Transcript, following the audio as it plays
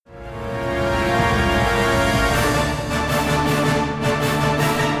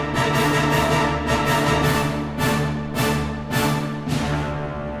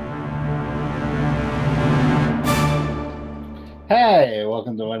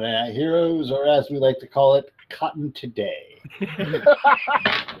Friday Night Heroes, or as we like to call it, Cotton Today.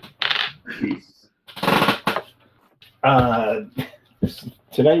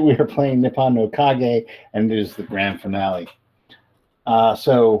 Today we are playing Nippon no Kage, and it is the grand finale.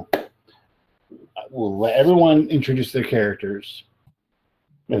 So we'll let everyone introduce their characters,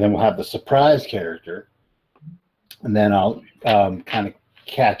 and then we'll have the surprise character, and then I'll kind of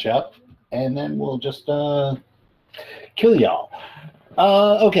catch up, and then we'll just kill y'all.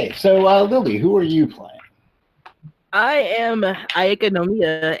 Okay, so Lily, who are you playing? I am Ayaka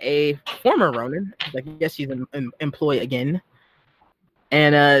Nomiya, a former Ronin. I guess she's an employee again.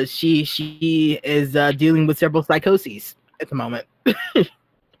 And she is dealing with several psychoses at the moment.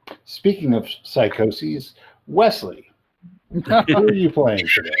 Speaking of psychoses, Wesley, who are you playing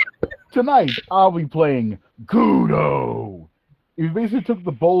today? Tonight, I'll be playing Gudo. He basically took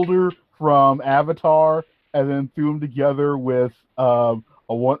the boulder from Avatar and then threw them together with a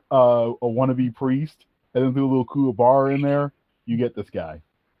wannabe priest, and then threw a little Kuwabara in there. You get this guy.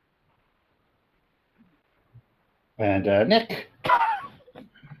 And Nick.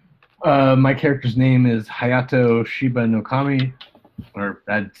 My character's name is Hayato Shiba no Kami, or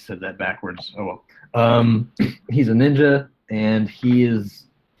I said that backwards. Oh well. He's a ninja, and he is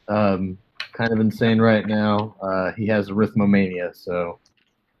kind of insane right now. He has arithmomania, so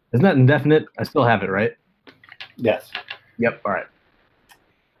isn't that indefinite? I still have it, right? Yes. Yep. All right.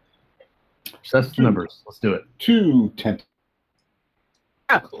 So that's the numbers. Let's do it. 2 tentacles.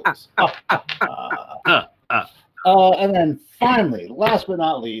 And then finally, last but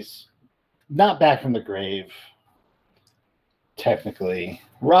not least, not back from the grave, technically,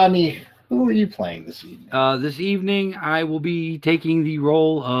 Rodney, who are you playing this evening? This evening, I will be taking the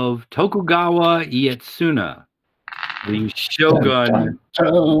role of Tokugawa Ieyatsuna, the shogun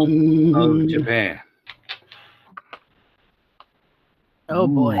of Japan. Oh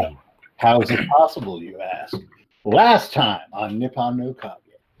boy. How is it possible, you ask? Last time on Nippon no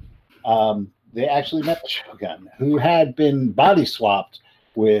Kage, they actually met the shogun, who had been body swapped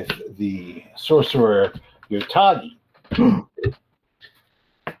with the sorcerer Yotagi.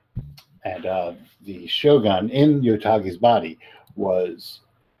 And the shogun in Yotagi's body was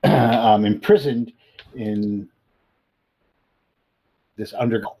imprisoned in this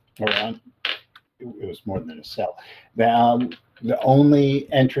underground. It was more than a cell. The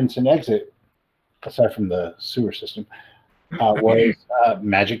only entrance and exit, aside from the sewer system, was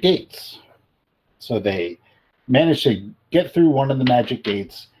magic gates. So they managed to get through one of the magic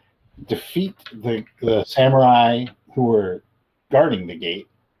gates, defeat the samurai who were guarding the gate,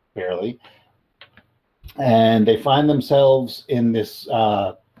 barely, and they find themselves in this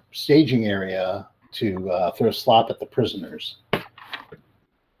staging area to throw slop at the prisoners.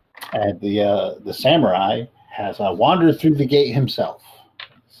 And the samurai has wandered through the gate himself,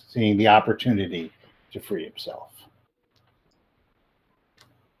 seeing the opportunity to free himself.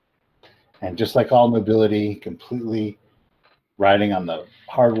 And just like all nobility, completely riding on the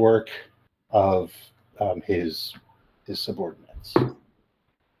hard work of his subordinates.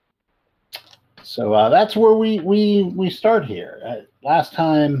 So that's where we start here. Last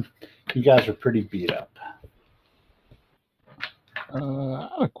time, you guys were pretty beat up. I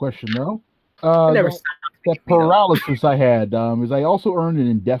have a question though. Never that paralysis I had, is I also earned an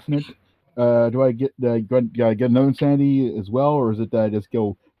indefinite? Do I get another insanity as well, or is it that I just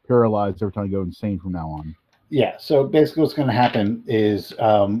go paralyzed every time I go insane from now on? Yeah, so basically what's going to happen is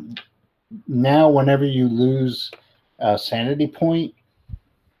now whenever you lose a sanity point,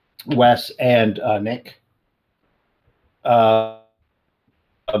 Wes and Nick, do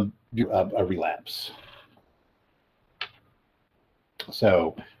a relapse.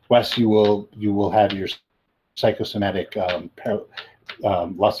 So Wes, you will have your psychosomatic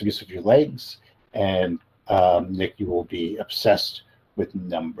loss of use of your legs, and Nick, you will be obsessed with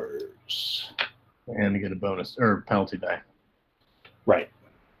numbers. And get a bonus or penalty die. Right.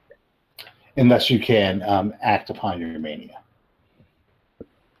 Unless you can act upon your mania.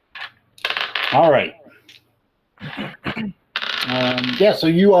 All right. Yeah, so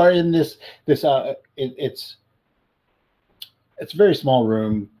you are in this it's a very small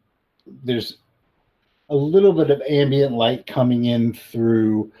room. There's a little bit of ambient light coming in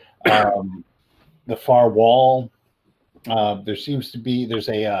through the far wall. There's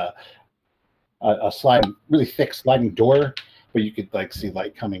a sliding, really thick sliding door, but you could see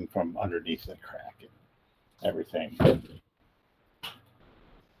light coming from underneath the crack and everything.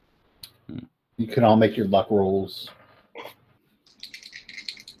 You can all make your luck rolls.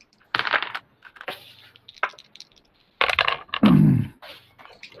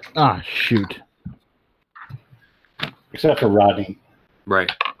 Ah, shoot. Except for Rodney. Right.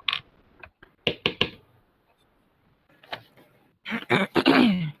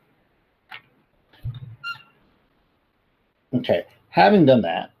 Having done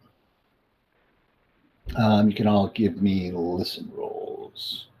that, you can all give me listen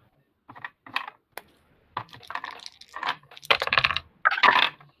rolls.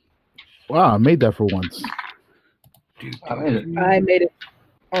 Wow, I made that for once. I made it. I made it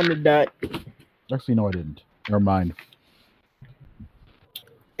on the dot. Actually, no, I didn't. Never mind.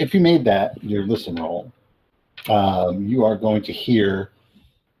 If you made that your listen roll, you are going to hear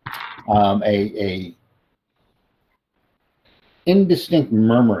a indistinct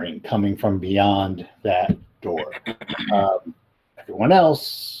murmuring coming from beyond that door. Everyone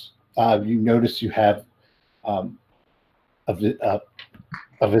else, you notice you have a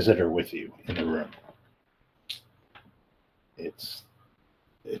visitor with you in the room. It's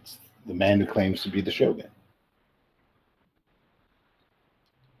the man who claims to be the Shogun.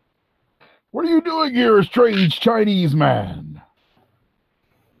 What are you doing here, strange Chinese man?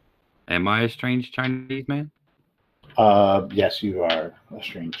 Am I a strange Chinese man? Yes, you are a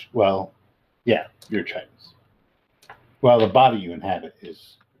strange. Well, yeah, you're Chinese. Well, the body you inhabit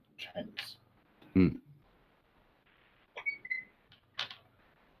is Chinese.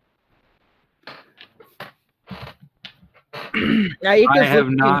 I have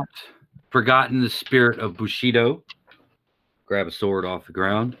not forgotten the spirit of Bushido. Grab a sword off the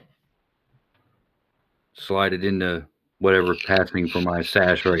ground, slide it into whatever's passing for my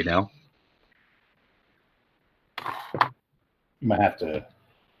sash right now. You might have to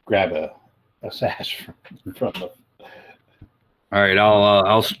grab a sash from the. All right,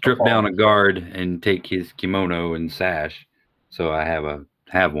 I'll strip down a guard and take his kimono and sash, so I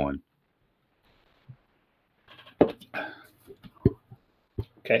have one.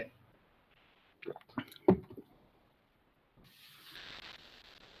 Okay.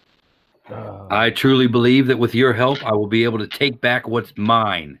 I truly believe that with your help, I will be able to take back what's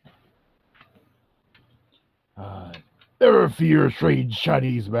mine. Never fear, strange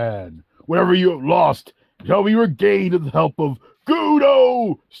Chinese man. Whatever you have lost shall be regained with the help of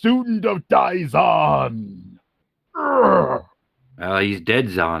Gudo, student of Daizan. He's dead,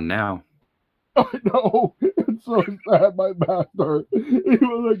 Zon, now. I know. It's so sad, my master. He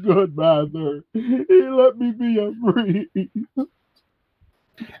was a good master. He let me be a free.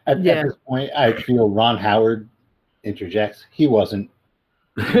 At this point, I feel Ron Howard interjects. He wasn't.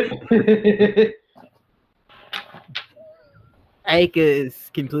 Aika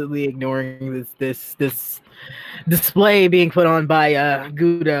is completely ignoring this display being put on by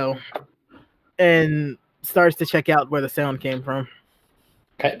Gudo, and starts to check out where the sound came from.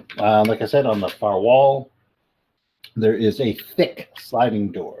 Okay. Like I said, on the far wall, there is a thick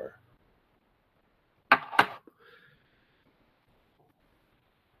sliding door.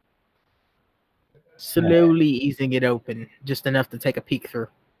 Slowly easing it open, just enough to take a peek through.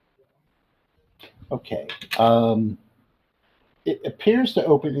 Okay. It appears to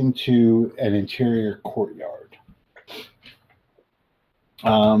open into an interior courtyard.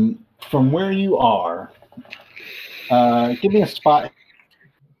 From where you are, give me a spot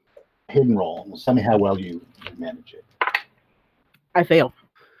hidden roll. Tell me how well you manage it. I failed.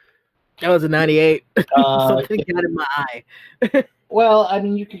 That was a 98. Something got in my eye. Well, I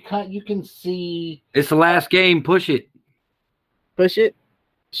mean, you can see. It's the last game. Push it. Push it?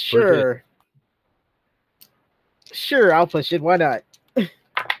 Sure. Sure, I'll push it. Why not?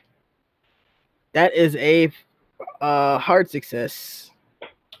 That is a hard success.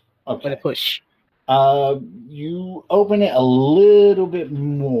 Okay. But a push. You open it a little bit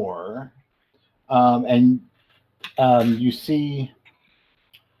more, and you see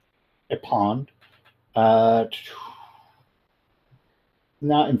a pond.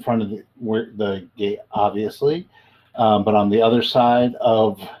 Not in front of the gate, obviously, but on the other side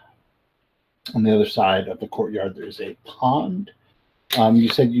of the courtyard, there's a pond. You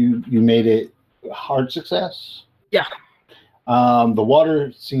said you made it a hard success. Yeah. The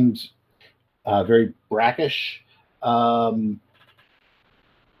water seems very brackish. You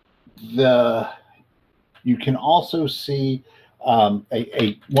can also see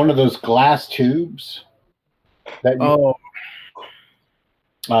one of those glass tubes that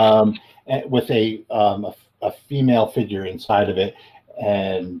with a female figure inside of it,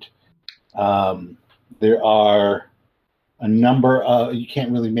 and there are a number of, you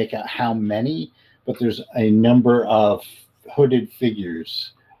can't really make out how many, but there's a number of hooded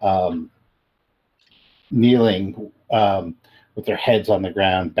figures kneeling with their heads on the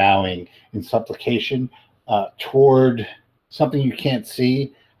ground, bowing in supplication toward something you can't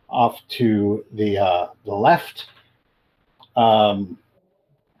see off to the left.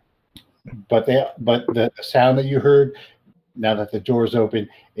 But the sound that you heard, now that the door's open,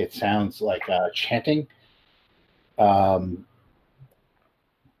 it sounds like chanting.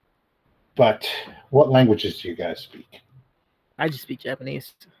 But what languages do you guys speak? I just speak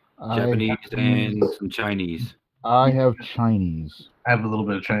Japanese. Japanese and some Chinese. I have Chinese. I have a little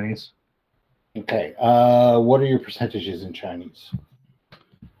bit of Chinese. Okay. What are your percentages in Chinese?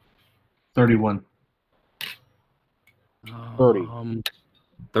 31. 30.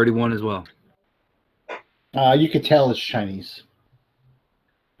 31 as well. You could tell it's Chinese,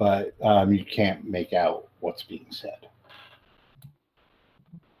 but you can't make out what's being said.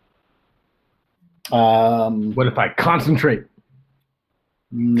 What if I concentrate?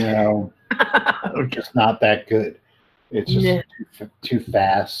 No, Okay. just not that good. It's just Yeah. too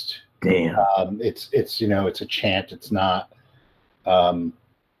fast. Damn. It's it's a chant. It's not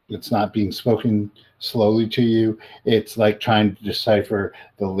being spoken slowly to you. It's like trying to decipher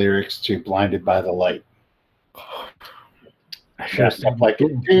the lyrics to "Blinded by the Light." I should have Dressed up like a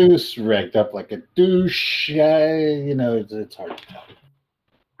deuce, ragged up like a douche. It's hard to tell.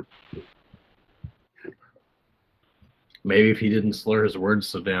 Maybe if he didn't slur his words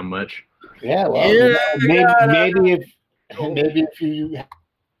so damn much. Yeah, well, maybe if you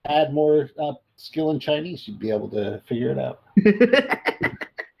had more skill in Chinese, you'd be able to figure it out.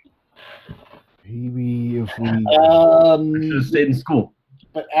 Maybe if we. I should have stayed in school.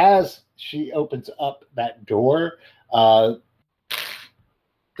 But as she opens up that door, the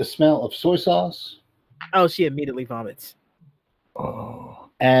smell of soy sauce Oh, she immediately vomits. Oh.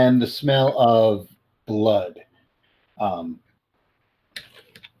 and the smell of blood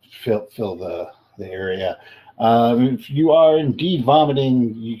fill the area. If you are indeed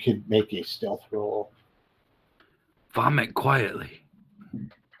vomiting, you could make a stealth roll. Vomit quietly.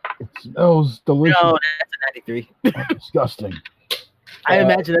 It smells delicious. No, that's a 93. Disgusting. I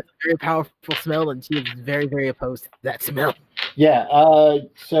imagine that's a very powerful smell, and she is very, very opposed to that smell. Yeah.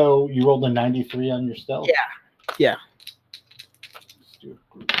 So you rolled a 93 on your stealth. Yeah. Let's do a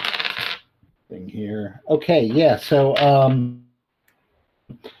group thing here. Okay. Yeah. So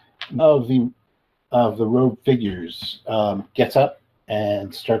of the robe figures gets up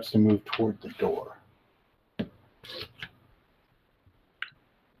and starts to move toward the door.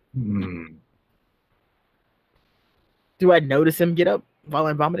 Hmm. Do I notice him get up while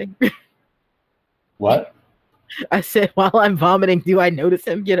I'm vomiting? What? I said, while I'm vomiting, do I notice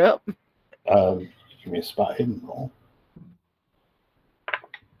him get up? Give me a spot hidden roll.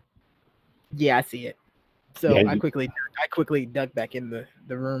 Yeah, I see it. So Yeah, I quickly duck back in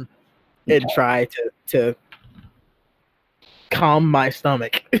the room and try to calm my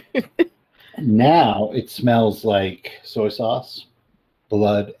stomach. Now it smells like soy sauce,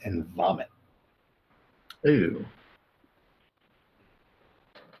 blood, and vomit. Ooh.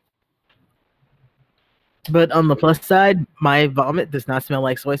 But on the plus side, my vomit does not smell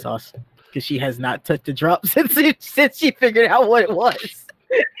like soy sauce because she has not touched a drop since she figured out what it was.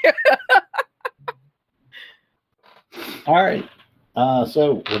 All right.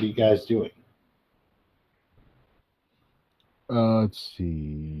 So what are you guys doing? Let's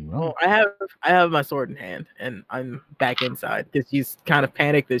see. Well, I have my sword in hand, and I'm back inside because she's kind of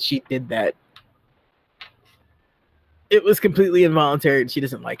panicked that she did that. It was completely involuntary, and she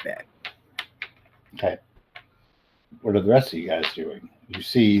doesn't like that. Okay. What are the rest of you guys doing? You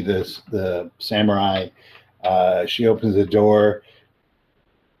see the samurai. She opens the door,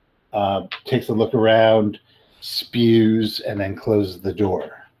 takes a look around, spews, and then closes the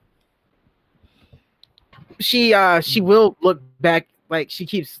door. She will look back, like she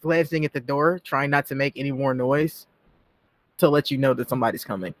keeps glancing at the door, trying not to make any more noise to let you know that somebody's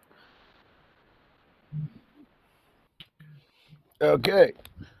coming. Okay.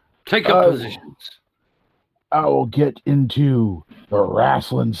 Take up positions. I will get into the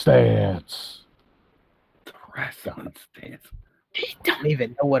wrestling stance. Wrestling stance. You don't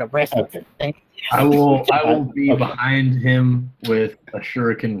even know what a wrestling Okay. thing. I will be Okay. behind him with a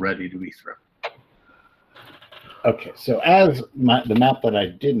shuriken ready to be thrown. Okay, so as the map that I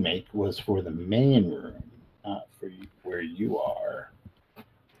did make was for the main room, not for you, where you are.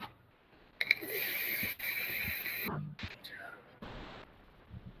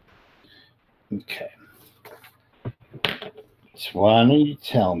 Okay. So why don't you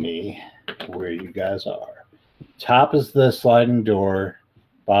tell me where you guys are? Top is the sliding door.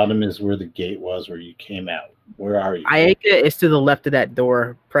 Bottom is where the gate was, where you came out. Where are you? Ayaka is to the left of that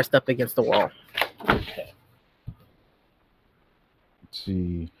door, pressed up against the wall. Okay. Let's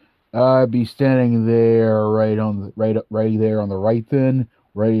see. I'd be standing there right there on the right then,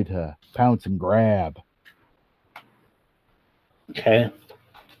 ready to pounce and grab. Okay.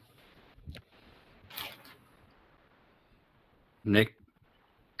 Nick.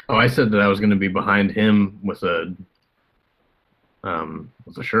 Oh, I said that I was going to be behind him with a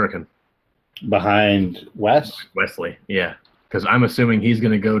shuriken. Behind Wes? Wesley, yeah. Because I'm assuming he's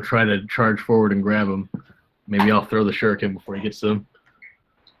going to go try to charge forward and grab him. Maybe I'll throw the shuriken before he gets to him.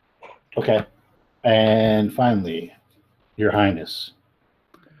 Okay. And finally, Your Highness.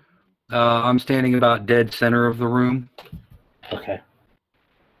 I'm standing about dead center of the room, Okay.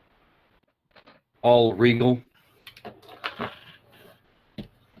 all regal.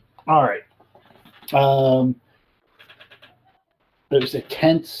 All right. There's a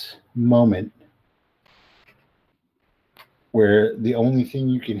tense moment where the only thing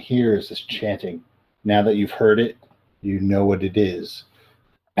you can hear is this chanting. Now that you've heard it, you know what it is.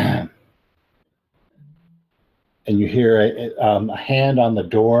 And you hear a hand on the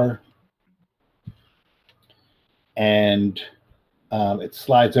door, and it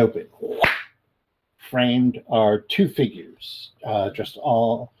slides open. Framed are two figures, dressed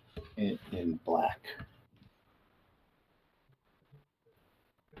all in black.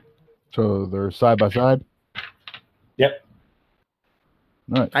 So they're side by side. Yep.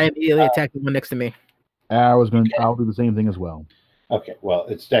 All right. I immediately attacked the one next to me. I'll do the same thing as well. Okay, well,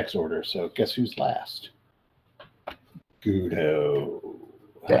 it's Dex order, so guess who's last? Gudo.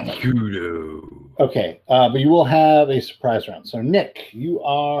 Kudo. Okay, but you will have a surprise round. So, Nick, you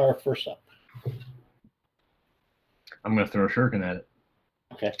are first up. I'm going to throw a shuriken at it.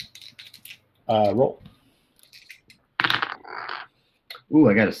 Okay. Roll. Ooh,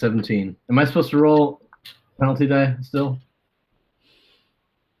 I got a 17. Am I supposed to roll penalty die still?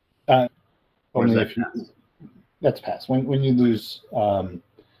 Or is Only that if you, that's pass. When you lose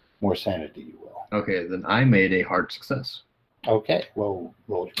more sanity, you will. Okay, then I made a hard success. Okay, well,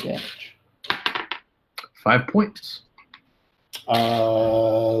 roll your damage. 5 points.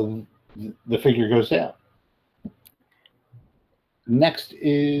 The figure goes down. Next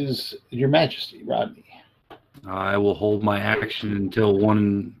is Your Majesty, Rodney. I will hold my action until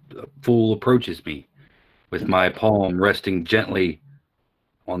one fool approaches me, with my palm resting gently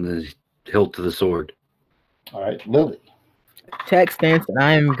on the hilt of the sword. All right, Lily. Attack stance, and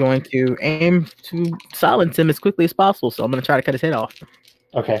I am going to aim to silence him as quickly as possible. So I'm going to try to cut his head off.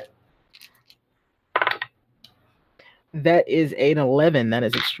 Okay. That is an 11. That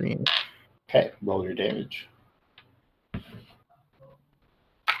is extreme. Okay, roll your damage.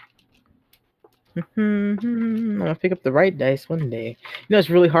 I'm gonna pick up the right dice one day. You know, it's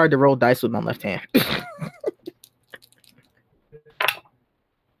really hard to roll dice with my left hand.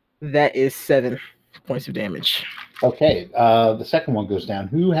 That is 7 points of damage. Okay, the second one goes down.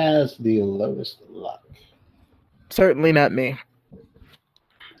 Who has the lowest luck? Certainly not me.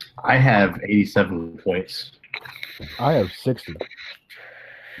 I have 87 points. I have 60.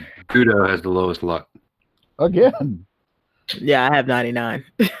 Kudo has the lowest luck. Again. Yeah, I have 99.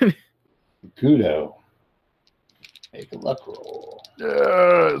 Gudo. Make a luck roll.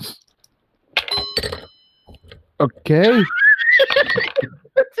 Yes. Okay.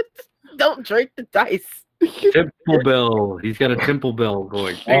 Don't drink the dice. Temple bell. He's got a temple bell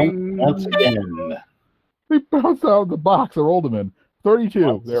going. Once again. We bounced out of the box I rolled them in.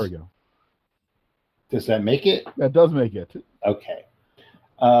 32. There we go. Does that make it? That does make it. Okay.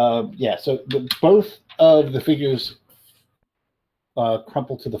 Yeah, so both of the figures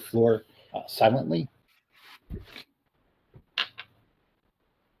crumple to the floor silently.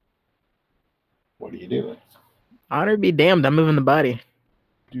 What are you doing? Honor be damned, I'm moving the body.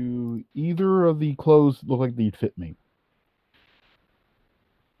 Do either of the clothes look like they'd fit me?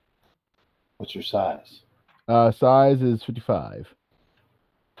 What's your size? Size is 55.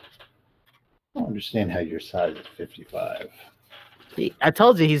 I don't understand how your size is 55. I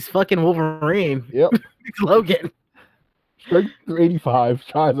told you he's fucking Wolverine. Yep. It's Logan. Strength 85,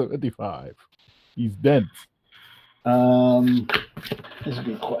 size of 55. He's dense. That's a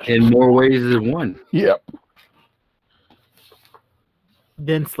good question. In more ways than one. Yep.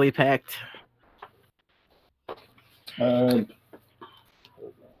 Densely packed. Put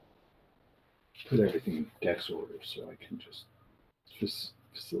everything in Dex order so I can just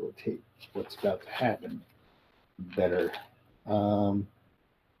facilitate what's about to happen better.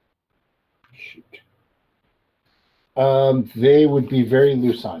 Shoot. They would be very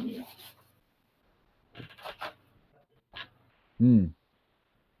loose on you.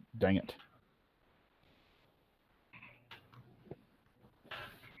 Dang it.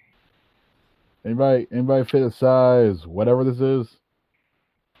 Anybody fit a size, whatever this is?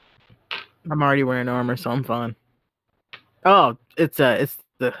 I'm already wearing armor, so I'm fine. Oh, it's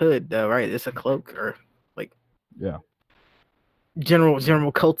the hood though, right? It's a cloak or like general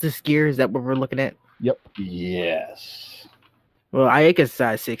cultist gear. Is that what we're looking at? Yep. Yes. Well, Ayaka's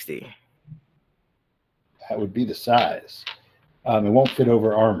size 60. That would be the size. It won't fit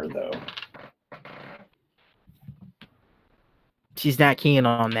over armor though. She's not keen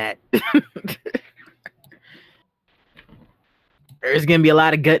on that. There's gonna be a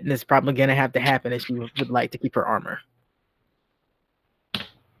lot of gutting that's probably gonna have to happen if she would like to keep her armor.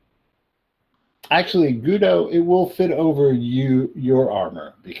 Actually, Gudo, it will fit over your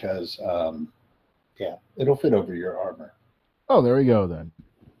armor because, yeah, it'll fit over your armor. Oh, there we go then.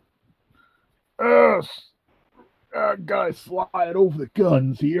 Yes. Guys, slide over the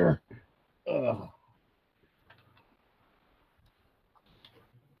guns here.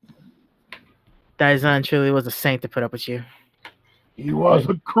 Daizan truly was a saint to put up with you. He was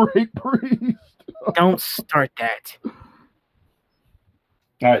a great priest. Don't start that. All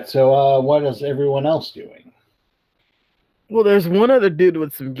right, so what is everyone else doing? Well, there's one other dude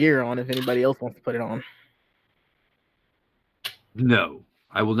with some gear on if anybody else wants to put it on. No,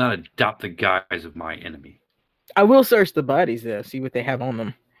 I will not adopt the guise of my enemy. I will search the bodies though, see what they have on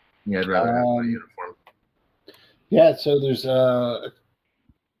them. Yeah, I'd rather have my uniform. Yeah, so there's a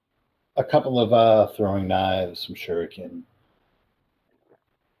couple of throwing knives, some shuriken.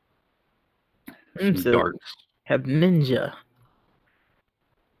 Some So darts. have ninja.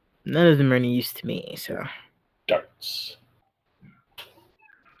 None of them are any use to me, so Darts.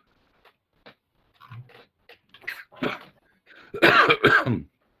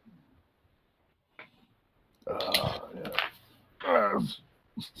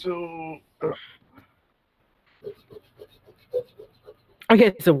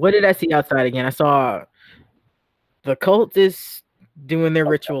 okay, so what did I see outside again? I saw the cultists doing their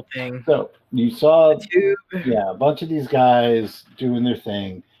ritual thing. So you saw, Tube. yeah, a bunch of these guys doing their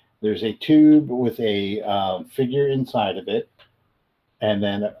thing. There's a tube with a figure inside of it, and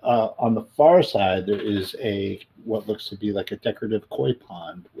then on the far side there is what looks to be like a decorative koi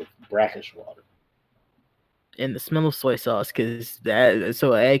pond with brackish water. And the smell of soy sauce, because that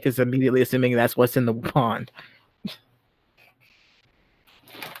so Egg is immediately assuming that's what's in the pond.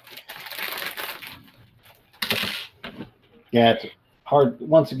 Yeah, it's hard.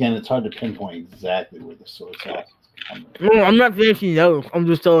 Once again, it's hard to pinpoint exactly where the soy sauce is coming from. No, I'm not saying she knows. I'm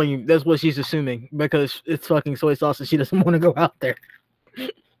just telling you that's what she's assuming because it's fucking soy sauce and she doesn't want to go out there.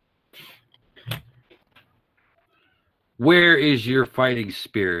 Where is your fighting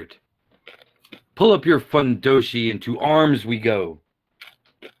spirit? Pull up your fundoshi and to arms we go.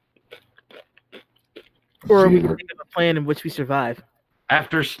 Or we can think of a plan in which we survive.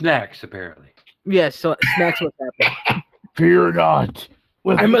 After snacks, apparently. Yes, so snacks what's happening. Fear not.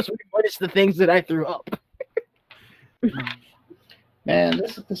 I must report the things that I threw up. Man,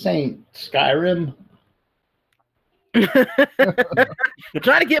 this ain't Skyrim. I'm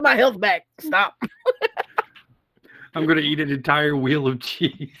trying to get my health back. Stop. I'm going to eat an entire wheel of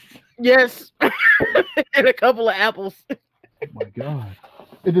cheese. Yes. And a couple of apples. Oh my god.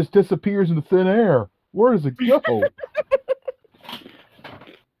 It just disappears into thin air. Where does it go?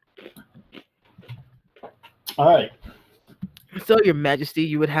 All right. So, Your Majesty,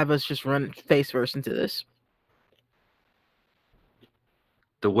 you would have us just run face first into this.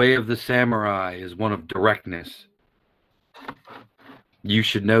 The way of the samurai is one of directness. You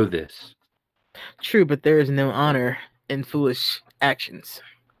should know this. True, but there is no honor in foolish actions.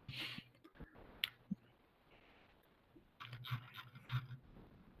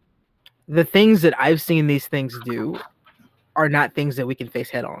 The things that I've seen these things do are not things that we can face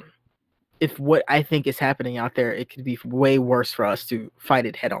head on. If what I think is happening out there, it could be way worse for us to fight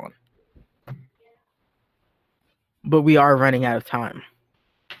it head on. But we are running out of time.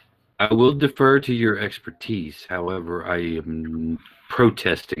 I will defer to your expertise. However, I am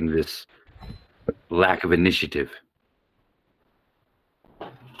protesting this lack of initiative.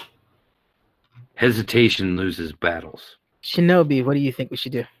 Hesitation loses battles. Shinobi, what do you think we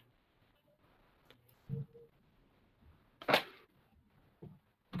should do?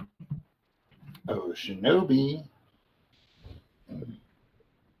 Oh, Shinobi.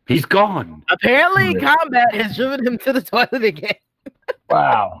 He's gone. Apparently, combat has driven him to the toilet again.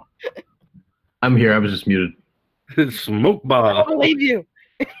 Wow. I'm here. I was just muted. Smoke I bomb. don't believe you.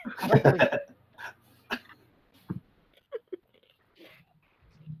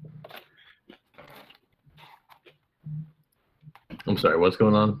 I'm sorry. What's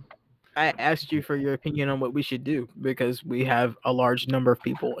going on? I asked you for your opinion on what we should do because we have a large number of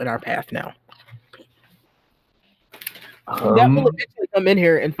people in our path now. That will eventually come in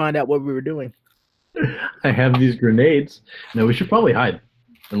here and find out what we were doing. I have these grenades. No, we should probably hide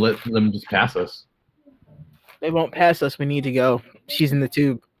and let them just pass us. They won't pass us. We need to go. She's in the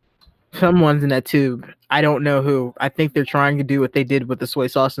tube. Someone's in that tube. I don't know who. I think they're trying to do what they did with the soy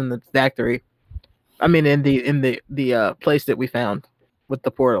sauce in the factory. I mean, in the place that we found with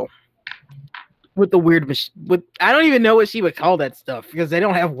the portal. with the weird with I don't even know what she would call that stuff because they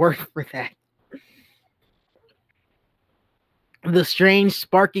don't have word for that. The strange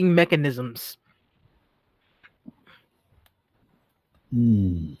sparking mechanisms.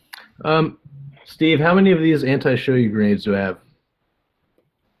 Steve, how many of these anti-shoyu grenades do I have?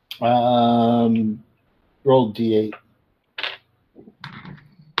 Roll D8.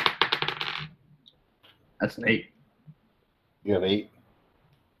 That's an 8. You have 8.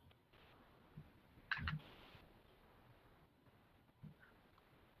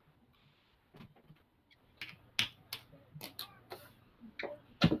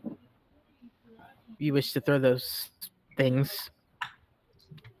 You wish to throw those things.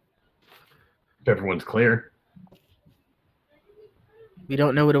 If everyone's clear. We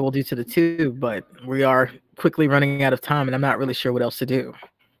don't know what it will do to the tube, but we are quickly running out of time, and I'm not really sure what else to do.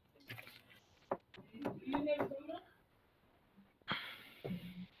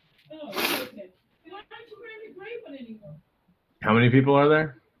 How many people are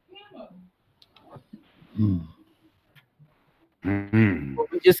there? Mhm. Well,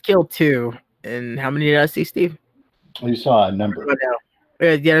 we just killed 2, and how many did I see, Steve? You saw a number. Oh, no.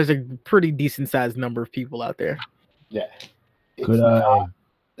 Yeah, there's a pretty decent sized number of people out there. Yeah. It's Could I?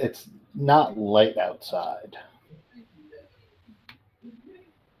 It's not light outside.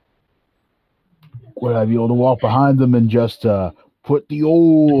 Would I be able to walk behind them and just put the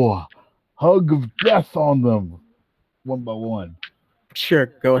old hug of death on them, one by one? Sure,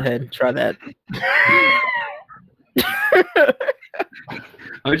 go ahead, try that.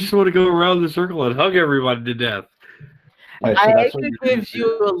 I just want to go around the circle and hug everybody to death. All right, so that's what It you're gives gonna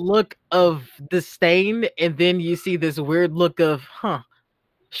you a look of disdain, and then you see this weird look of,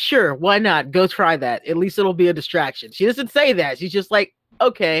 sure, why not? Go try that. At least it'll be a distraction. She doesn't say that. She's just like,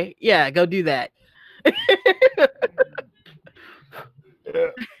 okay, yeah, go do that.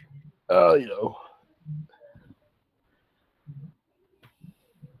 You know.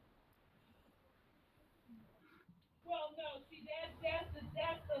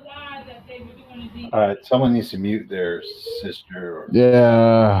 All right, someone needs to mute their sister. Or...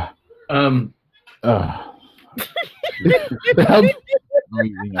 Yeah. Um, Unfortunately.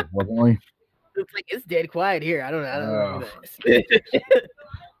 It's like it's dead quiet here. I don't know this.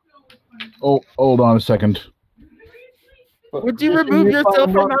 Oh, hold on a second. Would you remove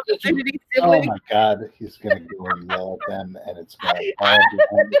yourself from our vicinity, Oh sibling? my God, he's gonna go and yell at them, and it's gonna all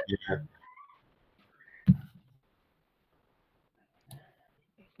behind the ear.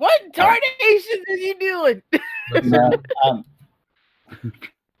 What tarnations are you doing? No,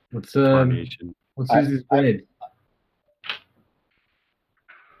 what's Carnation. Susie's grenade?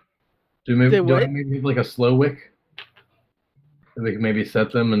 Do we Say maybe what? maybe like a slow wick? We can maybe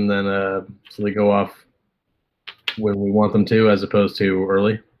set them and then so they go off when we want them to, as opposed to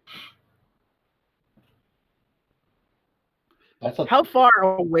early. that's a, How far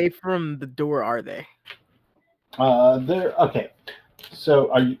away from the door are they? they're okay.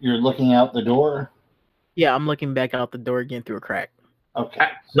 So you're looking out the door? Yeah, I'm looking back out the door again through a crack. Okay.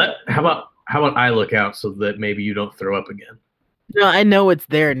 How about I look out so that maybe you don't throw up again? No, I know it's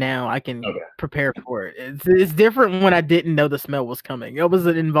there now. I can Okay. prepare for it. It's different when I didn't know the smell was coming. It was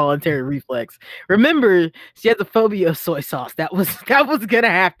an involuntary reflex. Remember, she has a phobia of soy sauce. That was gonna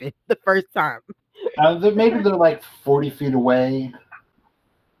happen the first time. Maybe they're like 40 feet away.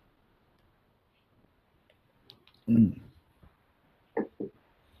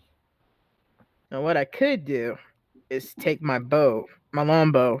 Now, what I could do is take my bow, my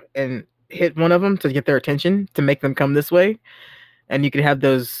longbow, and hit one of them to get their attention, to make them come this way. And you could have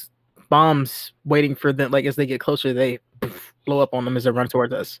those bombs waiting for them. Like as they get closer, they blow up on them as they run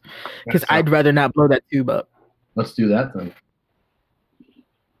towards us. Because I'd rather not blow that tube up. Let's do that then.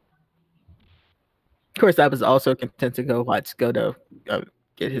 Of course, I was also content to go watch Godo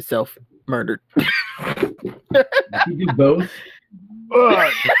get himself murdered. You do both.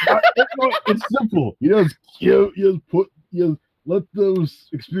 It's simple. You just let those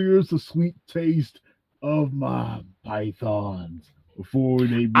experience the sweet taste of my pythons before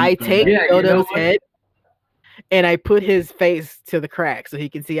they. I take Yeah, you know Godo's what? head and I put his face to the crack so he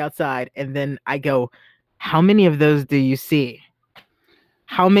can see outside. And then I go, how many of those do you see?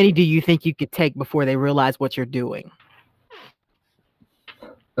 How many do you think you could take before they realize what you're doing?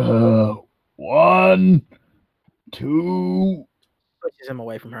 1, 2, Pushes him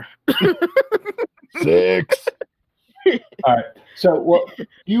away from her. 6. All right. So, well,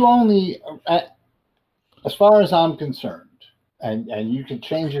 you only, as far as I'm concerned, and you can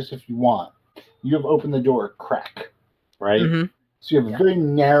change this if you want, you have opened the door a crack, right? Mhm. So you have a very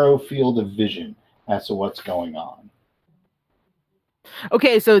narrow field of vision as to what's going on.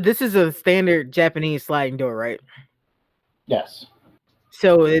 Okay, so this is a standard Japanese sliding door, right? Yes.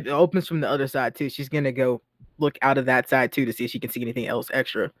 So it opens from the other side too. She's gonna go look out of that side too to see if she can see anything else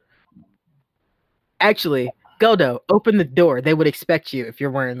extra. Actually, Goldo, open the door. They would expect you if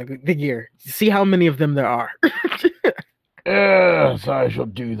you're wearing the gear. See how many of them there are. Yes, I shall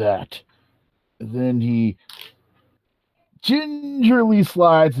do that. Then he gingerly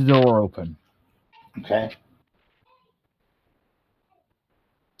slides the door open. Okay.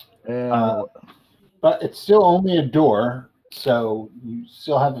 And But it's still only a door, so you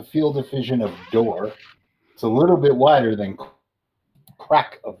still have a field of vision of door. It's a little bit wider than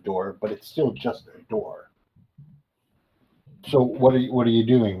crack of door, but it's still just a door. So what are you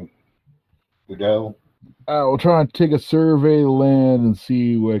doing, Udo? I will try and take a survey of the land and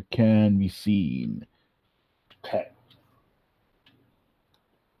see what can be seen. Okay.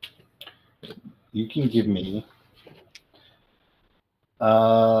 You can give me.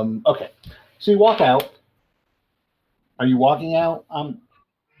 Okay. So you walk out. Are you walking out? I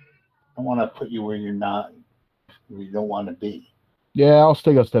want to put you where you're not, where you don't want to be. Yeah, I'll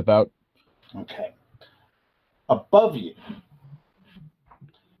take a step out. Okay. Above you,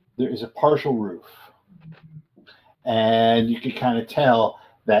 there is a partial roof. And you can kind of tell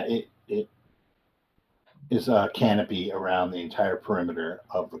that it is a canopy around the entire perimeter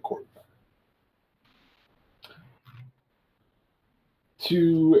of the courtyard.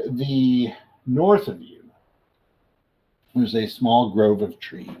 To the north of you, there's a small grove of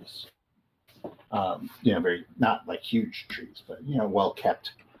trees. Very, not like huge trees, but, well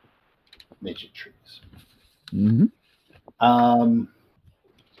kept midget trees. Mm-hmm.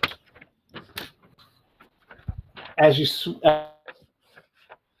 As you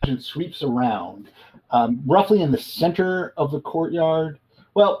sweeps around, roughly in the center of the courtyard,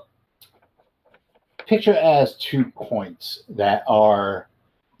 well, picture it as 2 points that are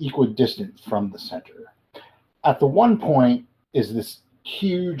equidistant from the center. At the one point is this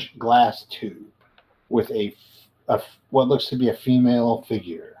huge glass tube with a what looks to be a female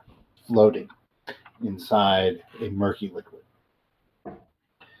figure floating inside a murky liquid.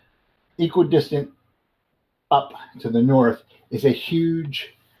 Equidistant up to the north is a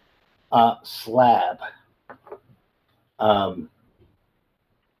huge slab.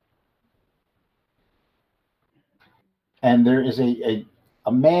 And there is a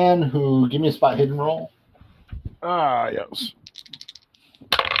man who, give me a spot hidden roll. Ah, yes.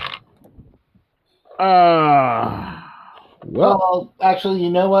 Well, actually,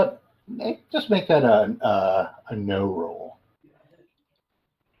 you know what? Just make that a no roll.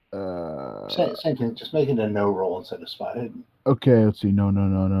 Same thing. Just make it a no roll instead of spot hidden. Okay, let's see. No.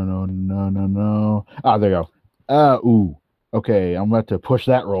 Ah, there you go. Ooh. Okay, I'm about to push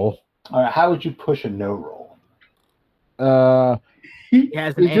that roll. All right, how would you push a no roll? He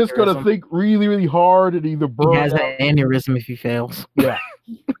has an He's just gonna aneurysm. think really, really hard and either burn He has out. an aneurysm if he fails. Yeah,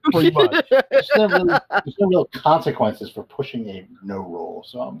 pretty much. There's no real consequences for pushing a no roll,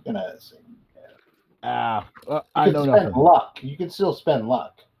 so I'm gonna say I you know can spend nothing. luck. You can still spend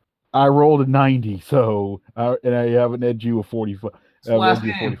luck. I rolled a 90, so and I have an edge you of 45. Last edge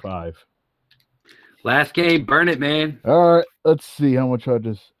you of game. 45. Last game, burn it, man. All right, let's see how much I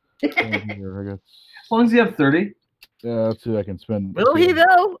just spend here. I got. As long as you have 30. Yeah, let's see what I can spend. Will he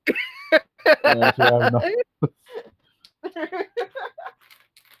though? Let's see, I have enough.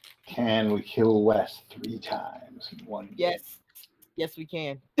 Can we kill Wes 3 times in one game? Yes, we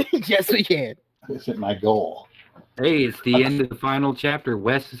can. Yes, we can. Is it my goal? Hey, it's the end of the final chapter.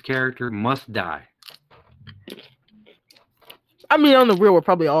 Wes's character must die. I mean, on the real, we're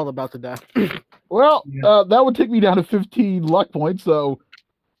probably all about to die. Well, that would take me down to 15 luck points, so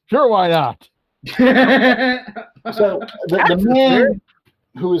sure, why not? So the man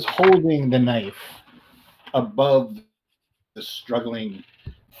who is holding the knife above the struggling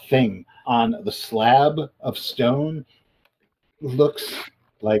thing on the slab of stone looks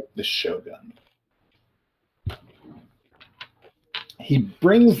like the Shogun. He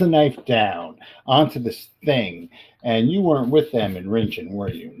brings the knife down onto this thing, and you weren't with them in Rinchen, were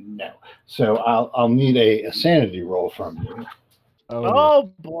you? No. So I'll need a sanity roll from you.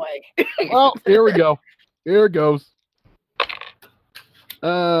 Oh boy. Well, here we go. Here it goes.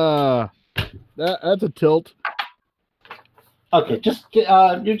 That's a tilt. Okay, just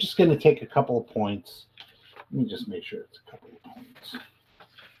you're just going to take a couple of points. Let me just make sure it's a couple of points.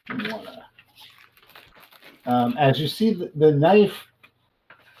 You wanna, as you see the knife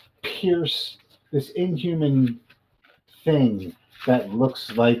pierce this inhuman thing that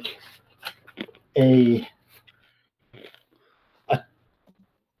looks like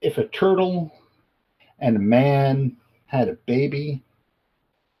if a turtle and a man had a baby,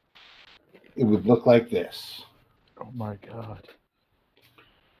 it would look like this. Oh my god.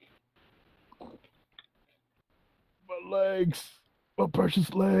 My legs. My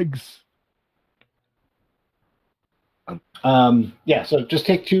precious legs. Yeah, so just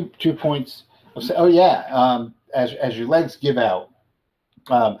take two points. Oh yeah, as your legs give out.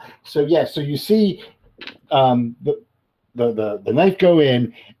 So you see the knife go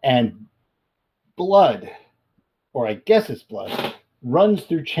in, and blood, or I guess it's blood, runs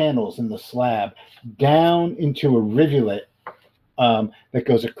through channels in the slab down into a rivulet that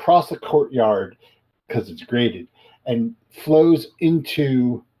goes across the courtyard because it's graded and flows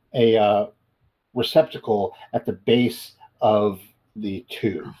into a receptacle at the base of the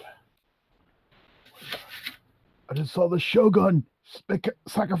tube. I just saw the Shogun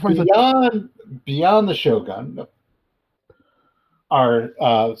sacrifice a Beyond the Shogun are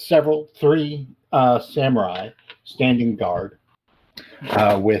three samurai standing guard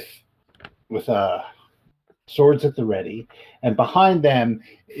with swords at the ready, and behind them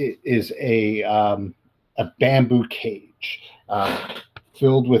is a bamboo cage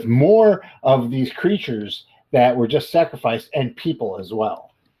filled with more of these creatures that were just sacrificed, and people as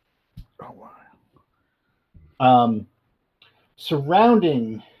well. Oh, wow.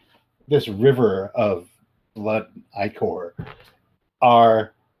 Surrounding this river of blood ichor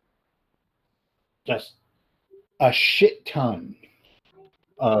are just a shit ton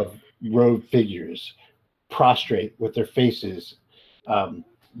of robed figures prostrate with their faces.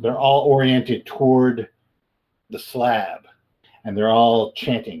 They're all oriented toward the slab, and they're all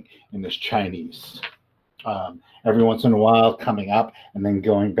chanting in this Chinese. Every once in a while coming up and then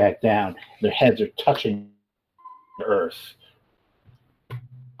going back down. Their heads are touching the earth.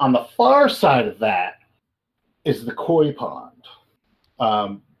 On the far side of that is the koi pond,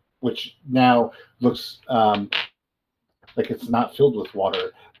 which now looks like it's not filled with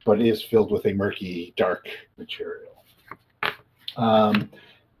water, but is filled with a murky, dark material.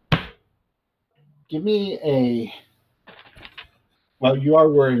 Give me a... Well, you are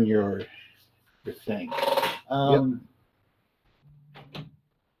wearing your thing. Give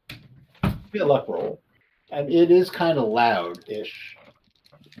me a luck roll. And it is kind of loud-ish.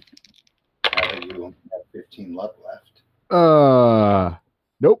 Now that you only have 15 luck left.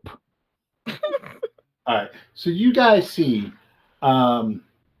 Nope. All right. So you guys see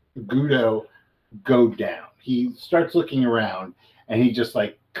Gudo go down. He starts looking around, and he just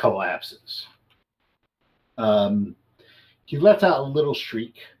like collapses. He lets out a little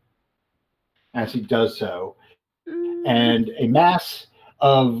shriek as he does so, and a mass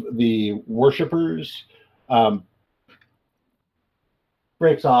of the worshippers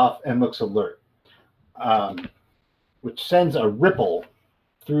breaks off and looks alert, which sends a ripple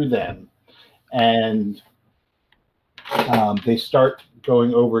through them, and they start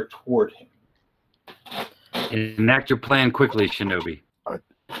going over toward him. Enact your plan quickly, Shinobi.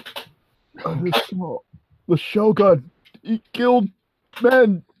 The Shogun, he killed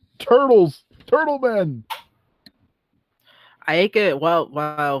men, turtle men. Aika,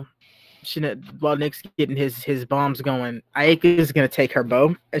 while Nick's getting his bombs going, Aika is gonna take her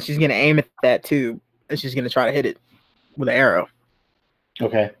bow and she's gonna aim at that tube and she's gonna try to hit it with an arrow.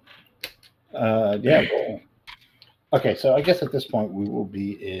 Okay. Yeah. Cool. Okay, so I guess at this point we will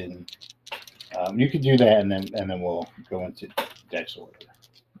be in. You could do that, and then we'll go into Dex order.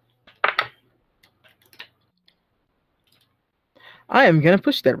 I am gonna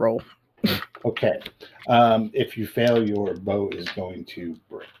push that roll. Okay. If you fail, your bow is going to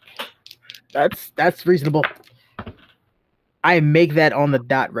break. That's reasonable. I make that on the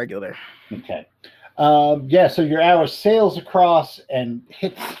dot regular. Okay. Yeah. So your arrow sails across and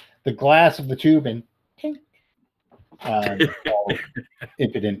hits the glass of the tube and tink, falls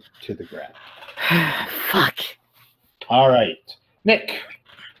impotent to the ground. Fuck. All right, Nick.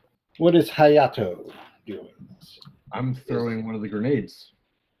 What is Hayato doing? I'm throwing one of the grenades.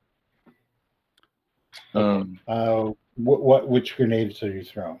 Which grenades are you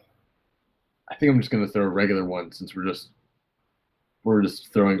throwing? I think I'm just gonna throw a regular one since we're just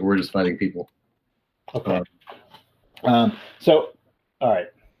fighting people. Okay. So, all right.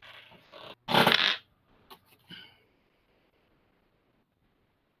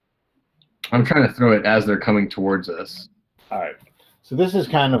 I'm trying to throw it as they're coming towards us. All right. So this is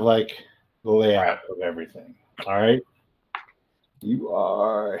kind of like the layout of everything. All right. You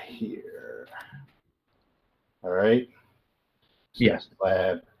are here. All right. Yes.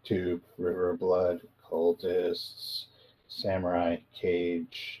 Lab, tube, river of blood, cultists, samurai,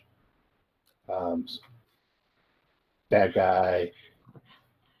 cage, bad guy,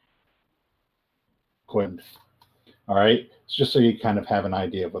 Quinn. All right. It's just so you kind of have an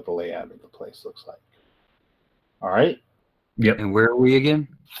idea of what the layout of the place looks like. All right. Yep. And where are we again?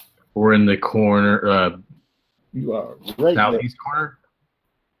 We're in the corner, You are right there. southeast corner.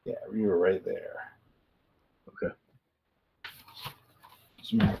 Yeah, you were right there. Okay.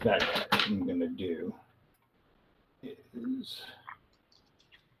 As a matter of fact, what I'm going to do is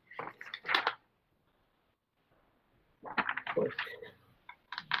click.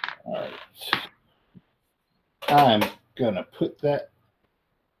 All right. I'm going to put that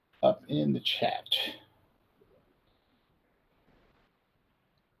up in the chat.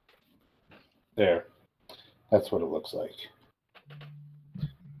 There. That's what it looks like.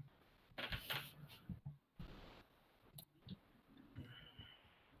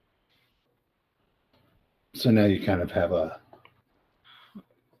 So now you kind of have a.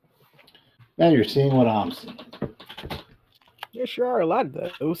 Now you're seeing what I'm seeing. There sure are a lot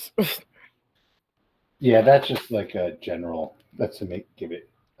of those. Yeah, that's just like a general. That's to give it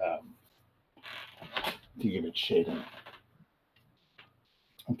shading.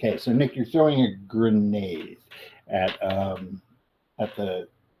 Okay, so Nick, you're throwing a grenade at the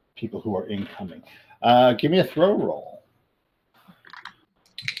people who are incoming. Give me a throw roll.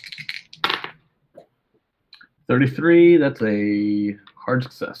 33. That's a hard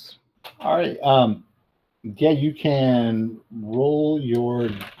success. All right. Yeah, you can roll your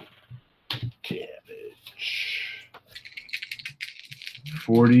damage.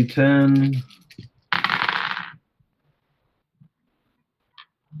 40, 10.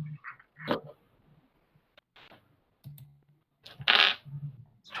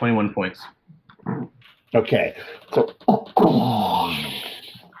 It's 21 points. Okay. So,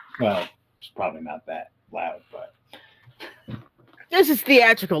 well, it's probably not that loud, but This is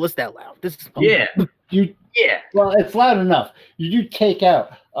theatrical. It's that loud. This is Yeah. well, it's loud enough. You do take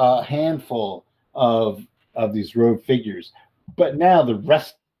out a handful of these robed figures, but now the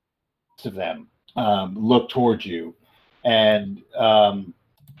rest of them look towards you, and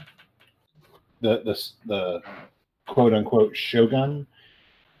the quote unquote shogun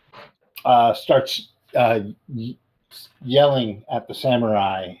starts yelling at the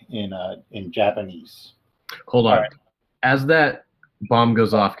samurai in Japanese. Hold on. All right. As that bomb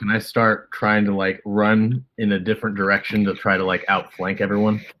goes off, can I start trying to like run in a different direction to try to like outflank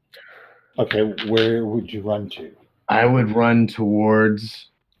everyone? Okay, where would you run to? I would run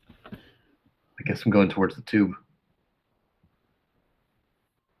towards. I guess I'm going towards the tube.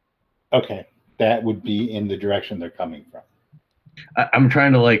 Okay, that would be in the direction they're coming from. I'm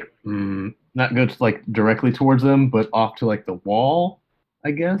trying to like not go to like directly towards them, but off to like the wall,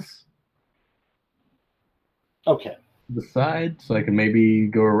 I guess. Okay. The side, so I can maybe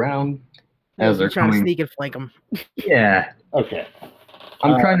go around as they're trying to coming. sneak and flank them. Yeah, Okay.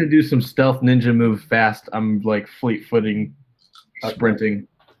 I'm trying to do some stealth ninja move fast. I'm like fleet-footing, Okay. sprinting.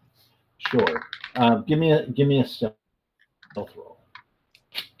 Sure. Give me a stealth roll.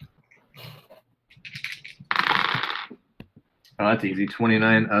 Oh, that's easy.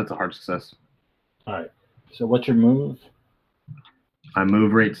 29. That's a hard success. All right. So what's your move? My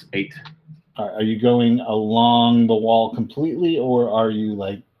move rate's 8. Are you going along the wall completely, or are you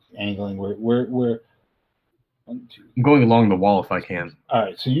like angling where? 1, 2. I'm going along the wall if I can. All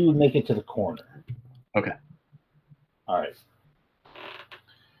right. So you would make it to the corner. Okay. All right.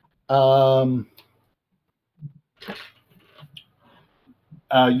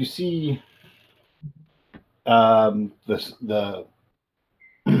 You see the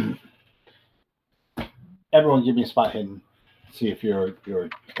everyone give me a spot hidden. See if you're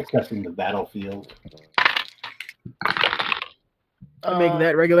assessing the battlefield. I make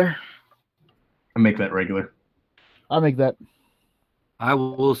that regular. I make that regular. I'll make that. I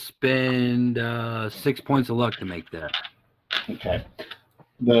will spend 6 points of luck to make that. Okay.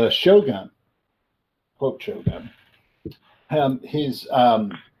 The Shogun, quote Shogun, his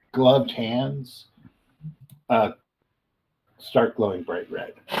gloved hands start glowing bright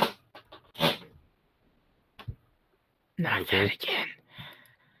red. Not Okay. that again.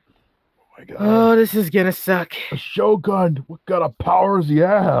 Oh my god. Oh, this is gonna suck. A Shogun. What kind of powers do you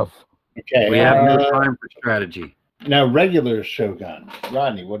have? Okay. We have no time for strategy. Now, regular Shogun,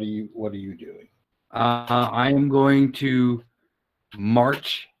 Rodney, what are you doing? I am going to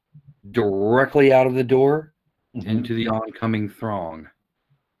march directly out of the door into the oncoming throng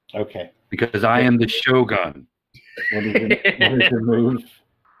Okay. because I am the Shogun. What is your move?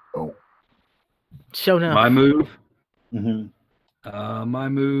 Show now. My move. Mm-hmm. My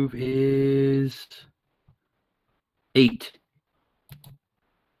move is 8.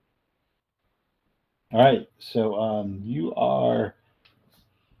 All right. So you are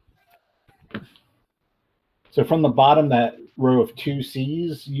So from the bottom, that row of 2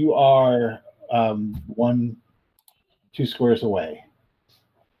 C's, you are 2 squares away.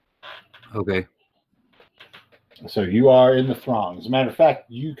 Okay. So you are in the throng. As a matter of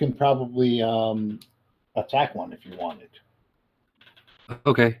fact, you can probably attack one if you wanted.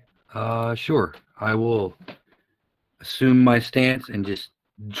 Okay. Sure. I will assume my stance and just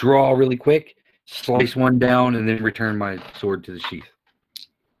draw really quick, slice one down, and then return my sword to the sheath.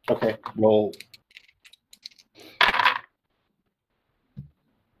 Okay, roll.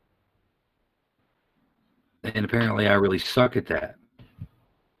 And apparently I really suck at that.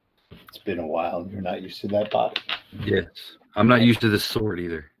 It's been a while. You're not used to that body. Yes. I'm not used to this sword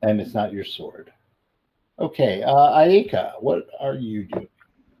either. And it's not your sword. Okay, Ayaka, what are you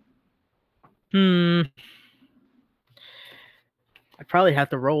doing? I probably have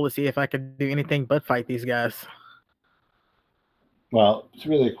to roll to see if I could do anything but fight these guys. Well, it's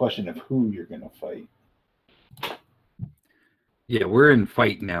really a question of who you're going to fight. Yeah, we're in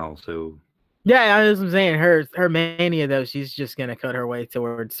fight now, so Yeah, I was saying her mania though, she's just gonna cut her way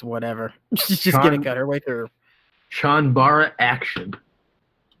towards whatever. She's just gonna cut her way through. Chanbara action.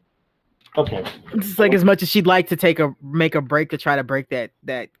 Okay. It's like as much as she'd like to make a break to try to break that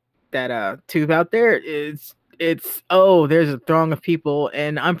tube out there, it's there's a throng of people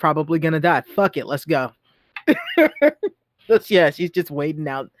and I'm probably gonna die. Fuck it, let's go. Yeah, she's just waiting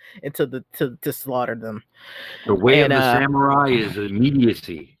out until to slaughter them. the way of the samurai is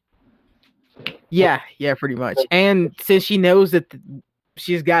immediacy. Yeah, pretty much. And since she knows that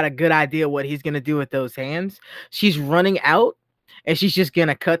she's got a good idea what he's gonna do with those hands, she's running out, and she's just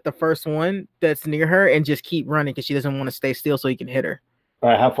gonna cut the first one that's near her and just keep running because she doesn't want to stay still so he can hit her. All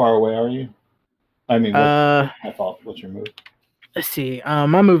right, how far away are you? I mean, what's your move? Let's see.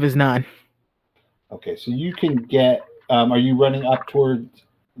 My move is 9. Okay, so you can get. Are you running up towards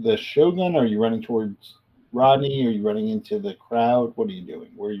the Shogun? Or are you running towards Rodney? Are you running into the crowd? What are you doing?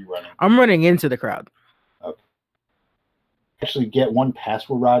 Where are you running? I'm running into the crowd. Okay. Actually, get one past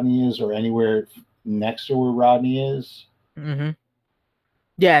where Rodney is, or anywhere next to where Rodney is. Mm-hmm.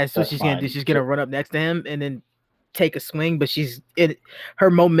 Yeah, that's what she's fine. gonna do. She's gonna run up next to him and then take a swing, but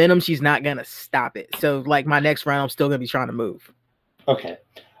her momentum, she's not gonna stop it. So like my next round, I'm still gonna be trying to move. Okay.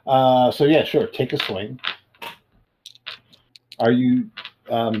 So yeah, sure. Take a swing. Are you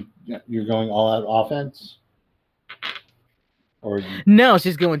you're going all out offense? Or No,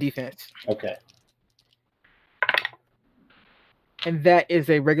 she's going defense. Okay. And that is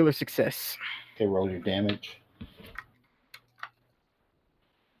a regular success. Okay, roll your damage.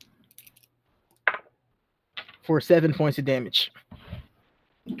 For 7 points of damage.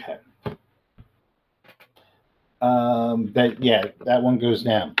 Okay. That one goes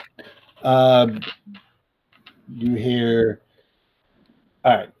down. You hear.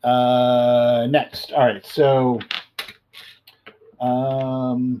 All right. Next. All right. So,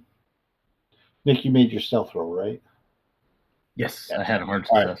 Nick, you made your stealth roll, right? Yes, I had a hard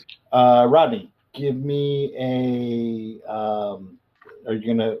All success. right. Rodney, give me a. Are you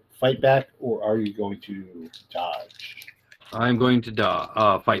gonna fight back or are you going to dodge? I'm going to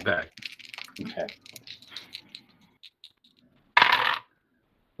fight back. Okay.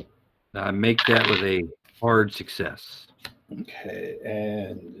 I make that with a hard success. Okay,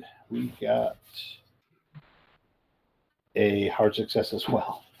 and we got a hard success as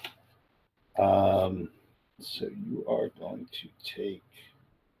well. So you are going to take.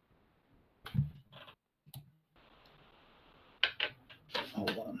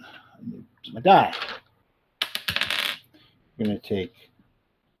 Hold on, I need my die. You're going to take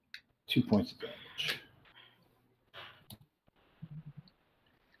 2 points of damage.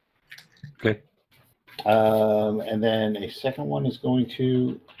 Okay. And then a second one is going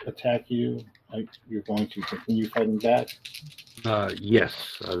to attack you. You're going to continue fighting back.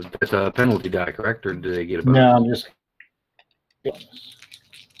 Yes. That's a penalty die, correct? Or do they get a bonus? No, I'm just.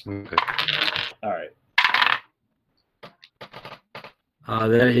 Okay. All right.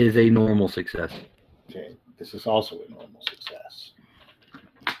 That is a normal success. Okay. This is also a normal success.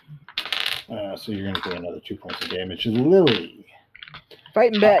 So you're going to do another 2 points of damage. Lily.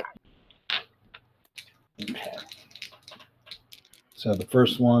 Fighting back. Okay. So the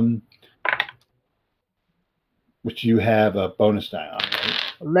first one, which you have a bonus die on, right?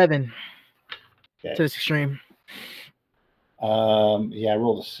 11. Okay. To this extreme. Yeah, I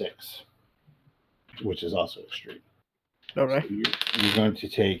rolled a 6, which is also extreme. Okay. So you're going to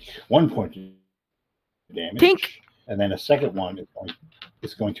take 1 point of damage. Tink. And then a second one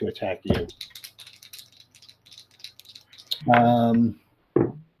is going to attack you.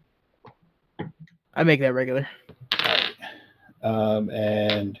 I make that regular. All right.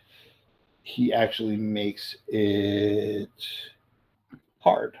 And he actually makes it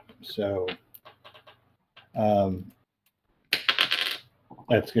hard. So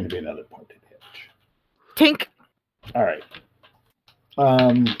that's going to be another point of damage. Tink. All right.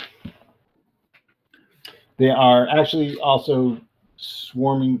 They are actually also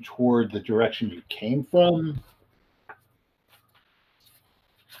swarming toward the direction you came from.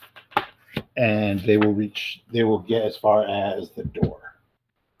 And they will get as far as the door.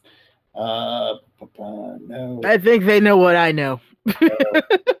 No. I think they know what I know.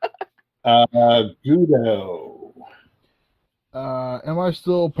 Gudo. Am I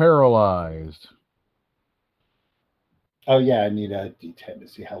still paralyzed? Oh yeah, I need a D10 to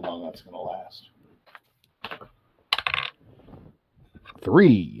see how long that's going to last.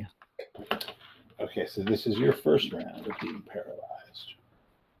 3. Okay, so this is your first round of being paralyzed.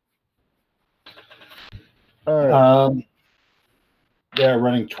 All right. They're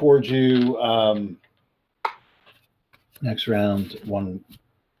running towards you. Next round,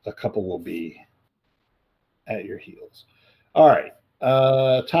 a couple will be at your heels. All right.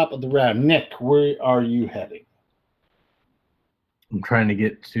 Top of the round, Nick. Where are you heading? I'm trying to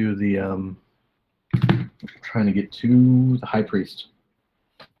get to the high priest.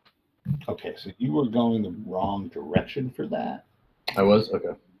 Okay, so you were going the wrong direction for that. I was?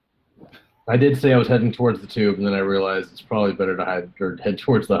 Okay. I did say I was heading towards the tube, and then I realized it's probably better to head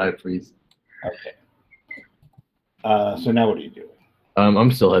towards the high priest. Okay. So now what are you doing?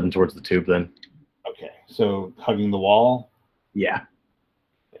 I'm still heading towards the tube then. Okay, so hugging the wall. Yeah.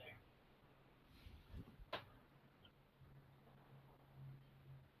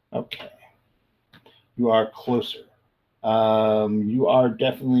 Okay. You are closer. You are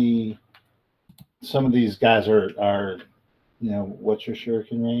definitely. Some of these guys are. What's your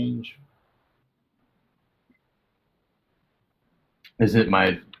shuriken range? Is it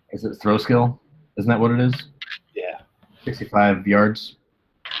throw skill? Isn't that what it is? Yeah. 65 yards.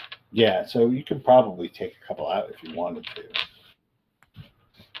 Yeah, so you could probably take a couple out if you wanted to.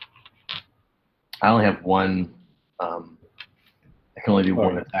 I only have one. I can only do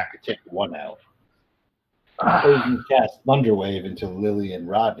one You attack. could take one out. Or you can cast Thunderwave into Lily and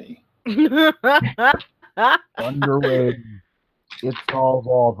Rodney. Thunderwave. It solves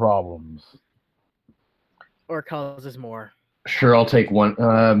all problems. Or causes more. Sure, I'll take one.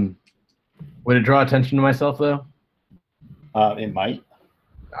 Would it draw attention to myself though? It might.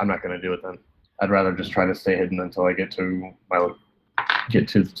 I'm not going to do it then. I'd rather just try to stay hidden until I get to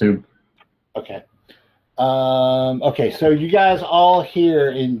the tube. Okay. Okay, so you guys all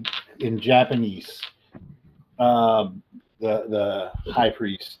hear in Japanese, the high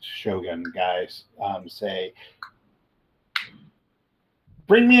priest Shogun guys say,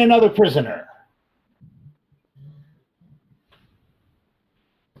 "Bring me another prisoner."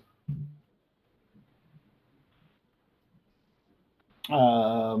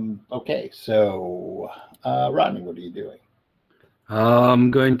 Okay, so Rodney, what are you doing?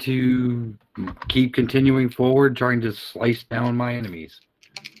 I'm going to keep continuing forward, trying to slice down my enemies.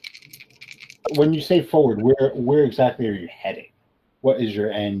 When you say forward, where exactly are you heading? What is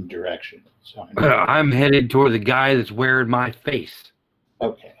your end direction? So I'm headed toward the guy that's wearing my face.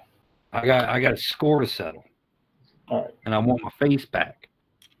 Okay. I got a score to settle. All right. And I want my face back.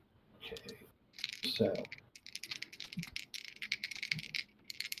 Okay. So.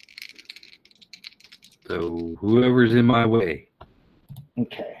 So whoever's in my way.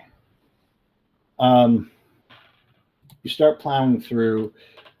 Okay. You start plowing through.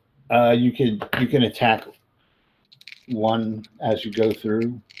 You can attack one as you go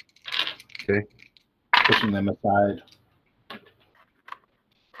through. Okay. Pushing them aside.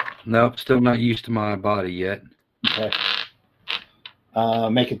 Nope, still not used to my body yet. Okay.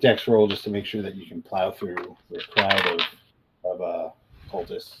 Make a dex roll just to make sure that you can plow through the crowd of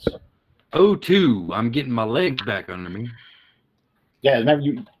cultists. 02. I'm getting my legs back under me. Yeah,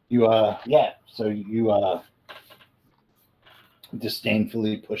 remember so you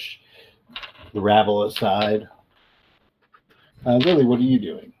disdainfully push the rabble aside. Lily, what are you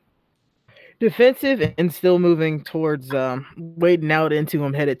doing? Defensive and still moving towards wading out into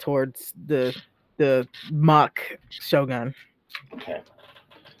him, headed towards the mock Shogun. Okay.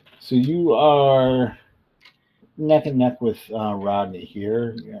 So you are neck and neck with Rodney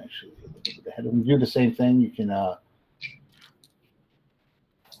here. You actually a little bit ahead of him. Do the same thing. You can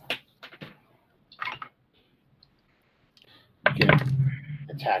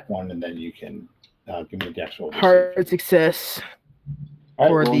attack one, and then you can give me a dex roll. Hard success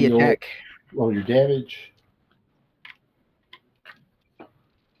for the attack. Roll your damage.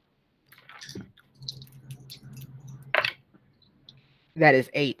 That is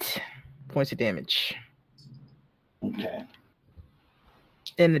 8 points of damage. Okay.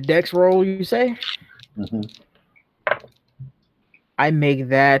 In the dex roll, you say? hmm I make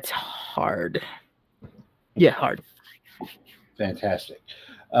that hard. Yeah, hard. Fantastic.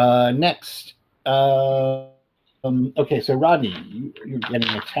 Next. Okay, so Rodney, you're getting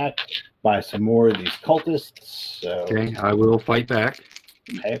attacked by some more of these cultists. So, Okay, I will fight back.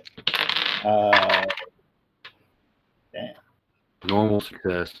 okay. Damn. Normal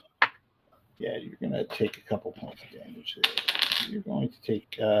success. Yeah, you're going to take a couple points of damage there. You're going to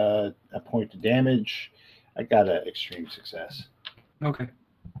take a point of damage. I got an extreme success. Okay.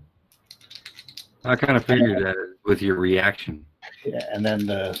 I kind of figured that with your reaction. Yeah, and then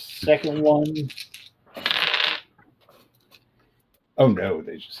the second one. Oh no,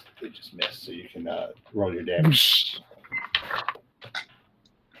 they just missed. So you can roll your damage.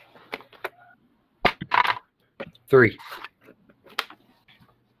 3.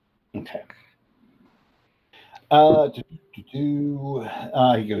 Okay.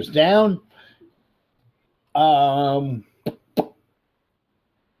 He goes down.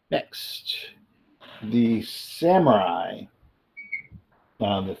 Next, the samurai.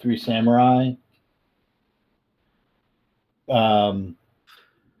 The 3 samurai.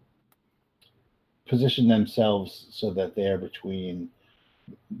 Position themselves so that they are between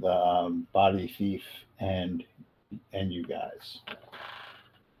the body thief and you guys.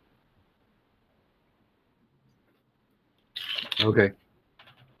 Okay.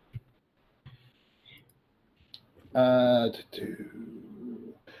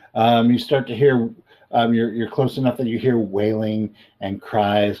 You start to hear. You're close enough that you hear wailing and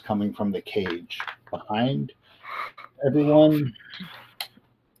cries coming from the cage behind everyone.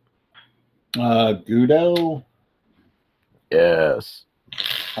 Gudo, Yes.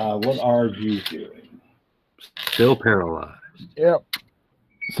 what are you doing? Still paralyzed. Yep.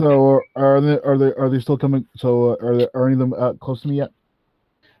 So are they still coming? So are any of them close to me yet?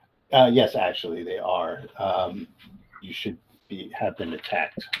 Yes, actually, they are. You should have been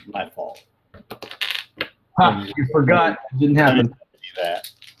attacked. My fault. Ha, you forgot. Didn't happen. See that.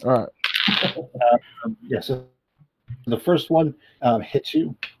 All right. Yeah. So the first one hits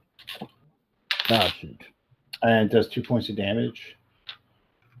you Ah, shoot. and does 2 points of damage,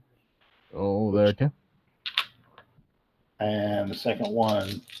 Oh, there. Okay. and the second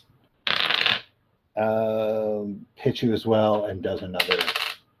one hits you as well and does another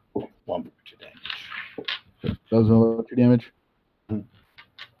 1 point of damage. Does another 2 damage?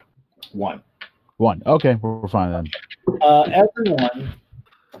 1. 1. Okay, we're fine then. Everyone.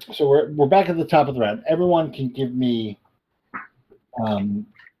 So we're back at the top of the round. Everyone can give me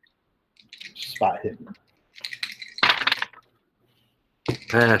spot hidden.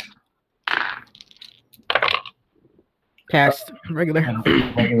 Pass. Passed. Regular.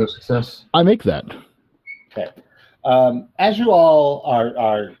 Regular success. I make that. Okay. As you all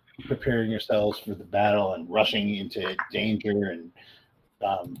are preparing yourselves for the battle and rushing into danger and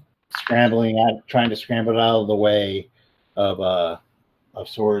trying to scramble out of the way of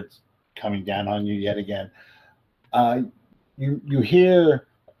swords coming down on you yet again, you hear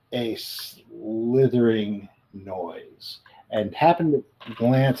a slithering noise and happen to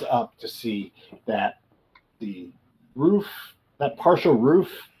glance up to see that the roof, that partial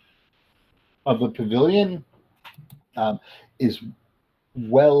roof of the pavilion, is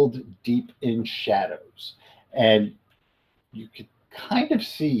welled deep in shadows, and you could kind of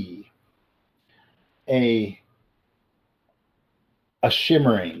see a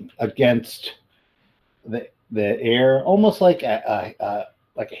shimmering against the air, almost like a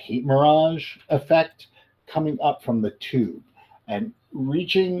heat mirage effect coming up from the tube and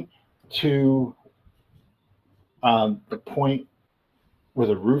reaching to the point where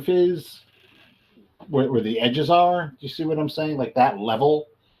the roof is, where the edges are. Do you see what I'm saying? Like that level,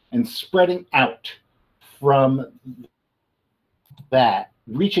 and spreading out from that,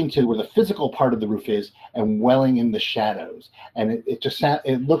 reaching to where the physical part of the roof is and welling in the shadows. And it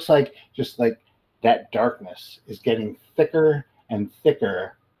looks like just like that darkness is getting thicker and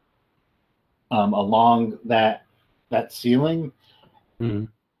thicker along that ceiling. Mm-hmm.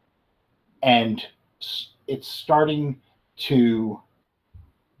 And it's starting to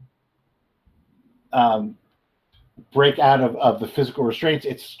break out of the physical restraints.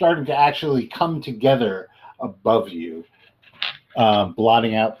 It's starting to actually come together above you,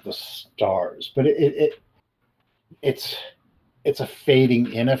 blotting out the stars. But it's a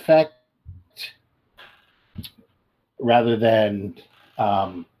fading in effect rather than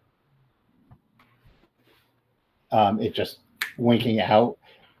it just winking out.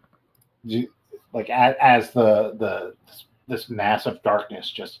 Like as the this massive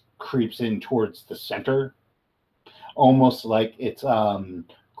darkness just creeps in towards the center, almost like it's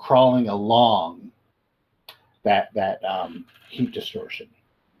crawling along that heat distortion.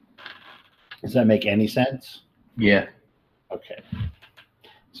 Does that make any sense? Yeah. Okay.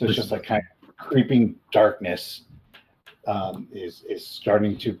 So it's just like kind of creeping darkness is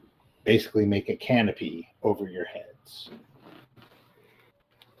starting to basically make a canopy over your heads.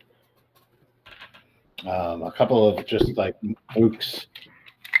 A couple of just like mook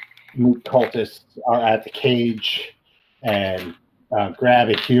cultists are at the cage and grab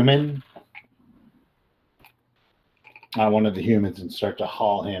a human, one of the humans, and start to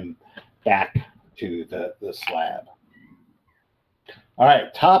haul him back to the slab. All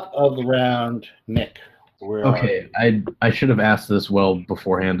right, top of the round, Nick. Okay, I should have asked this well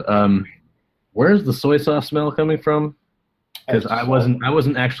beforehand. Where's the soy sauce smell coming from? Because I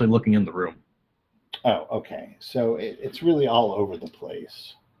wasn't actually looking in the room. Oh, okay. So it's really all over the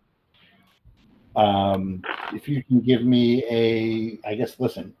place. If you can give me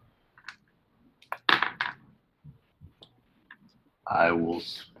listen. I will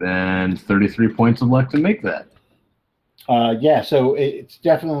spend 33 points of luck to make that. Yeah, so it's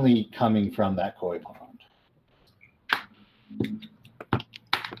definitely coming from that koi pond.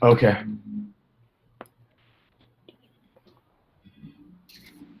 Okay.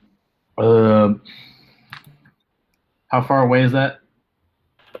 How far away is that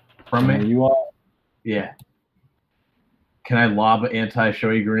from me? You are. Yeah. Can I lob an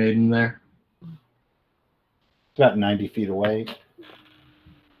anti-showy grenade in there? It's about 90 feet away.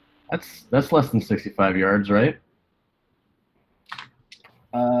 That's less than 65 yards, right?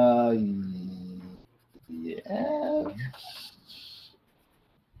 Yeah.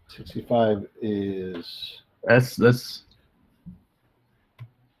 65 is. That's 65.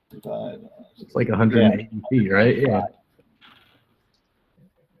 it's like 180 feet, right? Yeah.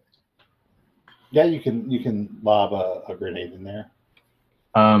 Yeah, you can lob a grenade in there.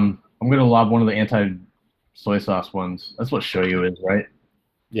 I'm gonna lob one of the anti-soy sauce ones. That's what shoyu is, right?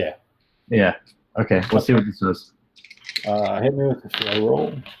 Yeah. Yeah. Okay. Let's see what this is. Hit me with the throw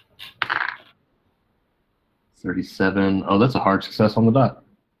roll. 37. Oh, that's a hard success on the dot.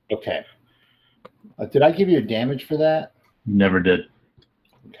 Okay. Did I give you a damage for that? Never did.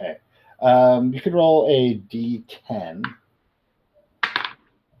 Okay. You could roll a d10.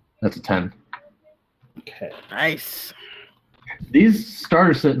 That's a 10. Okay. Nice. These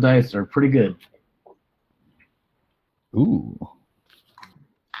starter set dice are pretty good. Ooh.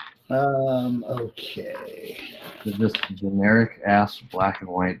 Okay. They're just generic ass black and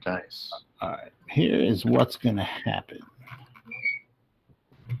white dice. All right. Here is what's going to happen.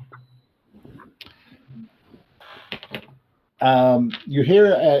 You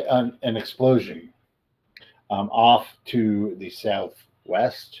hear an explosion off to the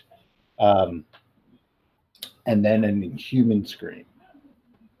southwest, and then an inhuman scream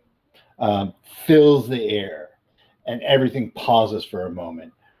fills the air, and everything pauses for a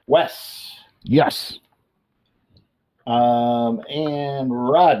moment. Wes. Yes. And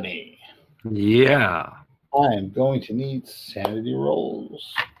Rodney. Yeah. I am going to need sanity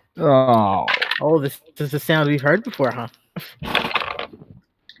rolls. Oh. Oh, this is a sound we've heard before, huh?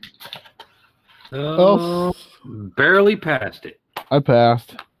 Oh. Barely passed it. I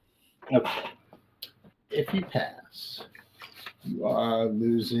passed. Okay. If you pass, you are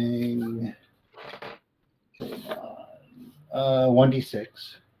losing 1d6.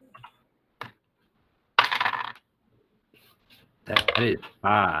 That is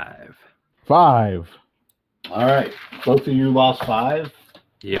 5. 5. All right. Both of you lost 5.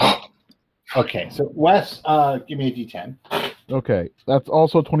 Yep. Okay. So, Wes, give me a d10. Okay. That's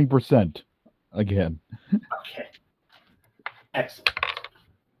also 20% again. Okay. Excellent.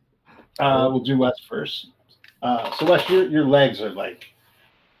 We'll do Wes first. So, Wes, your legs are like,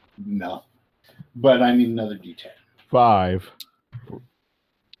 no. But I need another d10. 5.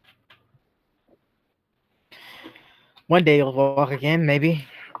 One day you'll walk again, maybe.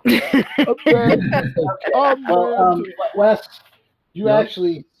 Okay. Well, Wes, you Yep.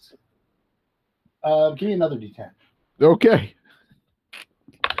 actually give me another d10. Okay.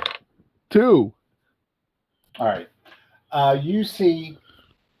 2. All right. You see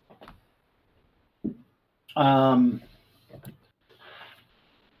I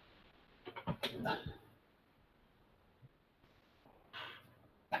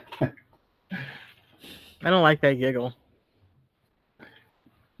don't like that giggle.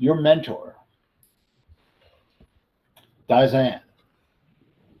 your mentor, Dizan,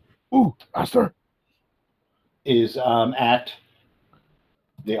 Ooh, master. is at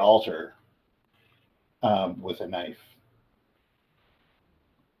the altar with a knife.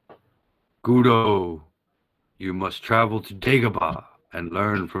 Gudo, you must travel to Dagobah and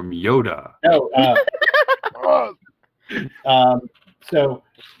learn from Yoda. No. Oh, So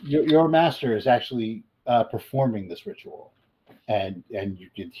your master is actually performing this ritual, and you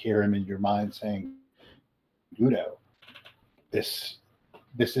can hear him in your mind saying, "Gudo, this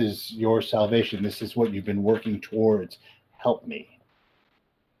is your salvation. This is what you've been working towards. Help me."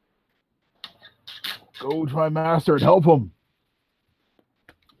 go to my master and help him.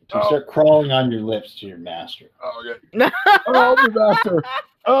 So you start crawling on your lips to your master. Oh, yeah. I'll help you, master.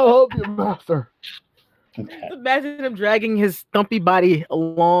 I'll help you, master. Okay. Imagine him dragging his stumpy body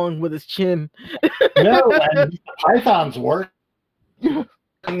along with his chin. No, and Python's working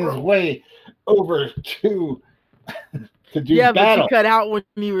his way over to do Yeah, but battle. you cut out when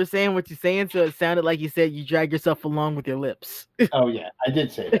you were saying what you're saying, so it sounded like you said you drag yourself along with your lips. Oh yeah, I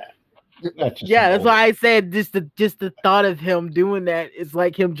did say that. Yeah, that's why I said just the thought of him doing that is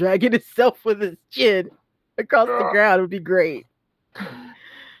like him dragging himself with his chin across the ground. It would be great.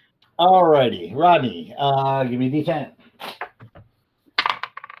 Alrighty, Rodney, give me D10.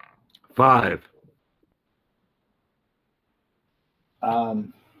 5.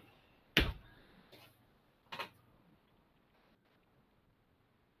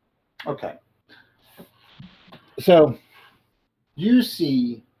 Okay. So you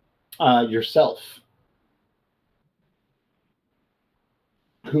see yourself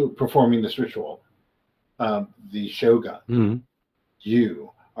who performing this ritual, the Shogun. Mm-hmm.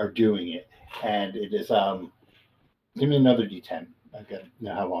 You are doing it, and it is. Give me another D10. I got to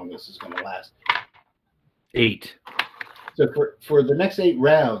know how long this is going to last. 8. So for the next 8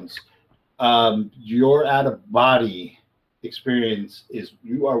 rounds, your out of body experience is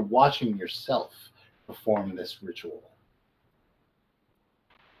you are watching yourself perform this ritual,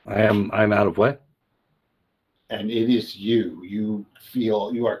 I'm out of what? and it is you. You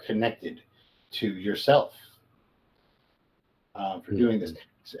feel you are connected to yourself for doing this.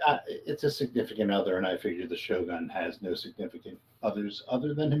 It's a significant other, and I figure the Shogun has no significant others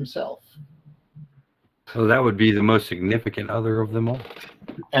other than himself. So that would be the most significant other of them all.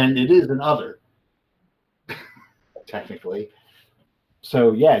 And it is an other, technically.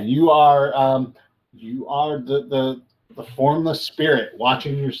 So yeah, you are the formless spirit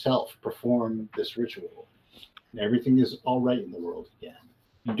watching yourself perform this ritual, and everything is all right in the world again.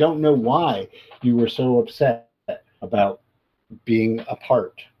 You don't know why you were so upset about being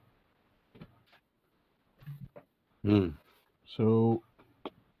apart. So,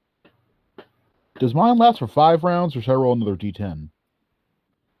 does mine last for 5 rounds, or should I roll another D10?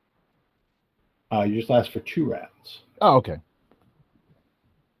 You just last for 2 rounds, Oh, okay.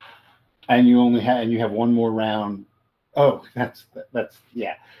 and you have one more round. Oh, that's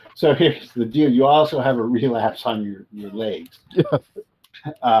yeah. So here's the deal: you also have a relapse on your legs,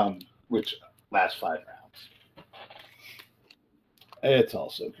 which lasts 5 rounds. It's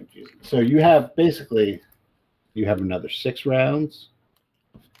also confusing. So you have another 6 rounds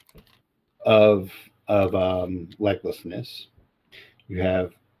of leglessness. You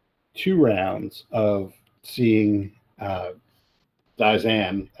have 2 rounds of seeing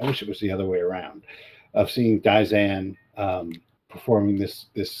Daizan. I wish it was the other way around. Of seeing Daizan performing this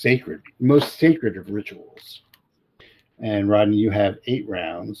most sacred of rituals. And Rodney, you have 8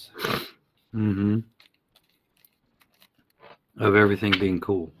 rounds. Mm-hmm. Of everything being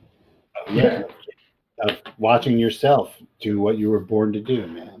cool. Yeah. Of watching yourself do what you were born to do,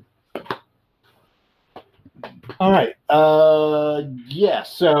 man. All right. Yeah,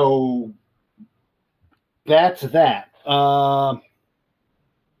 so that's that.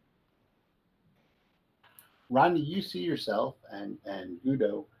 Rodney, you see yourself, and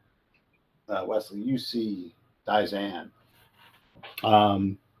Gudo, Wesley, you see Daizan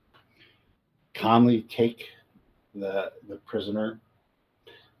calmly take the prisoner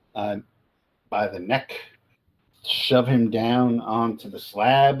by the neck, shove him down onto the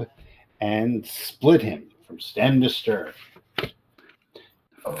slab, and split him from stem to stern.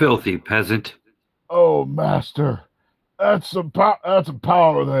 Filthy peasant. Oh, master, that's some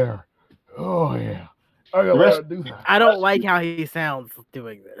power there. Oh yeah, I gotta let her do that. I don't like how he sounds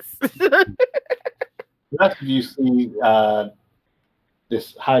doing this. The rest of you see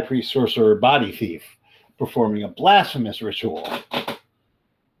this high priest sorcerer body thief performing a blasphemous ritual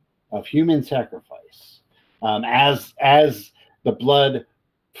of human sacrifice. As the blood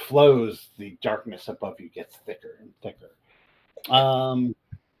flows, the darkness above you gets thicker and thicker.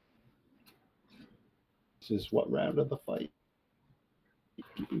 This is what round of the fight?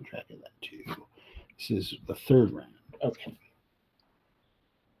 Keeping track of that too. This is the 3rd round. Okay.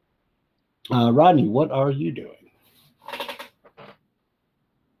 Rodney, what are you doing?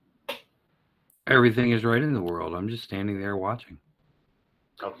 Everything is right in the world. I'm just standing there watching.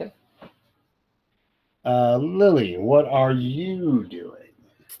 Okay. Lily, what are you doing?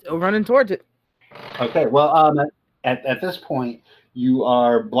 Still running towards it. Okay. Well, at this point, you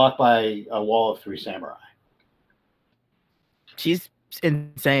are blocked by a wall of 3 samurai. She's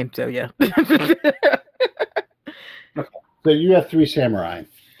insane. So yeah. So you have 3 samurai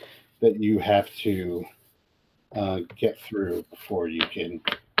that you have to get through before you can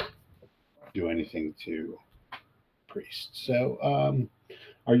do anything to priest. So,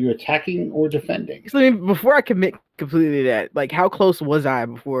 are you attacking or defending? So, I mean, before I commit completely to that, like, how close was I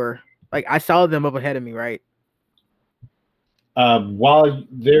before? Like, I saw them up ahead of me, right? While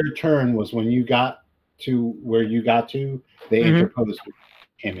their turn was when you got to where you got to, they interposed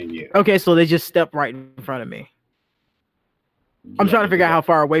him and you. Okay, so they just stepped right in front of me. I'm trying to figure out how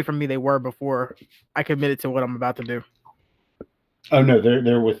far away from me they were before I committed to what I'm about to do. Oh no, they're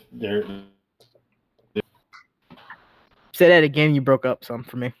Say that again. You broke up some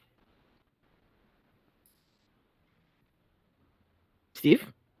for me, Steve.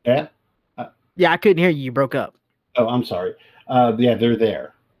 Yeah. Yeah, I couldn't hear you. You broke up. Oh, I'm sorry. Yeah, they're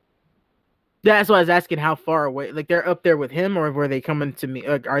there. That's why I was asking how far away. Like they're up there with him, or were they coming to me?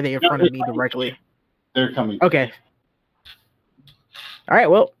 Are they in front of me directly? They're coming. Okay. All right.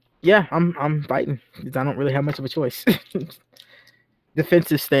 Well, yeah, I'm fighting because I don't really have much of a choice.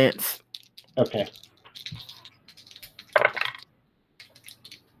 Defensive stance. Okay.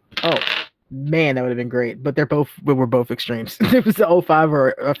 Oh man, that would have been great. But we were both extremes. It was a 05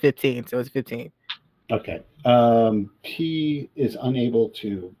 or a 15, so it's 15. Okay. He is unable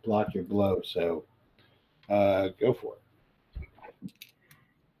to block your blow, so go for it.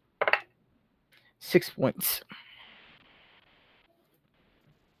 6 points.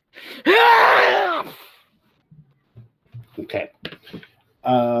 Okay.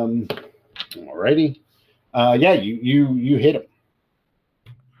 Alrighty. Yeah, you hit him.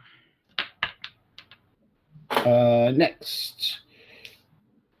 Next.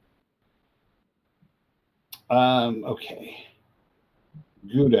 Okay.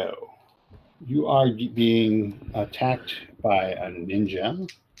 Gudo, you are being attacked by a ninja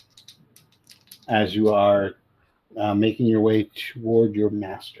as you are making your way toward your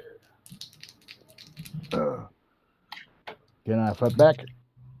master. Can I fight back?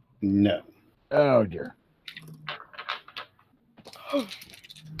 No. Oh dear.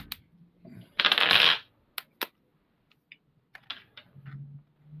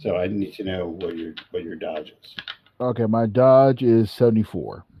 So I need to know what your dodge is. Okay, my dodge is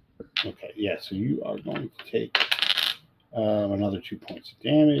 74. Okay, yeah, so you are going to take another 2 points of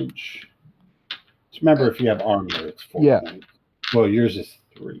damage. Just remember, if you have armor, it's 4 points. Well, yours is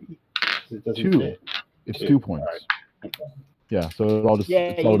 3. It doesn't 2. fit. It's 2 points. All right. Okay. Yeah, so it all just Yeah,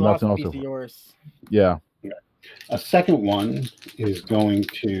 it's all you lost nothing a else. piece of yours. Yeah. A second one is going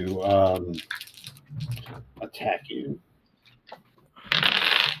to attack you.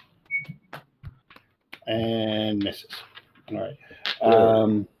 And misses. All right.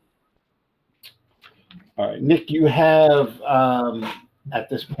 All right, Nick, you have at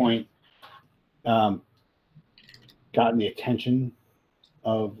this point gotten the attention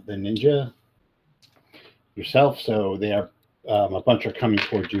of the ninja yourself, so they are a bunch are coming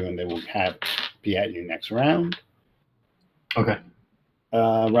towards you, and they will be at you next round. Okay.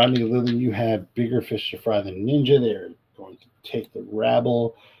 Rodney, Lily, you have bigger fish to fry than ninja. They're going to take the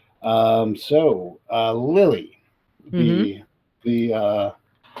rabble. So Lily, the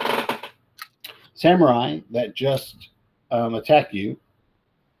samurai that just attacked you,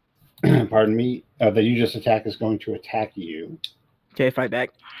 pardon me, that you just attacked is going to attack you. Okay, fight back.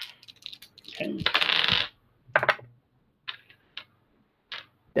 Okay.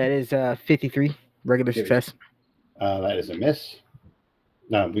 That is 53 regular success. That is a miss.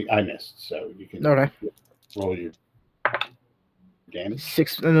 No, I missed, so you can roll your damage.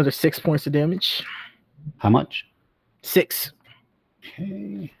 Another 6 points of damage. How much? 6.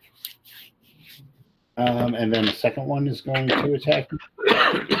 Okay. And then the second one is going to attack you.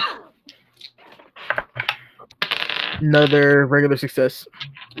 Another regular success.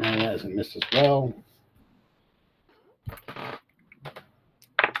 That is a miss as well.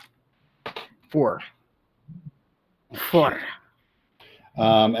 4.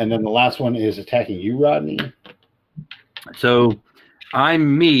 And then the last one is attacking you, Rodney. So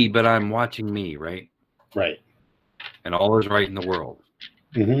I'm me, but I'm watching me, right? Right. And all is right in the world.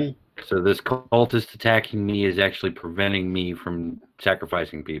 Mm-hmm. So this cultist attacking me is actually preventing me from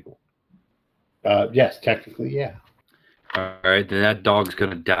sacrificing people. Yes, technically, yeah. All right, then that dog's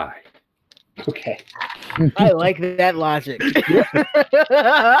gonna die. Okay. I like that logic.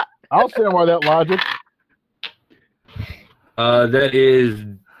 I'll stand by that logic. That is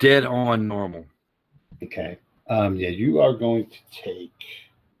dead on normal. Okay. Yeah, you are going to take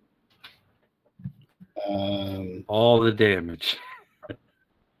All the damage.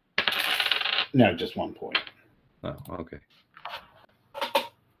 no, just 1 point. Oh, okay.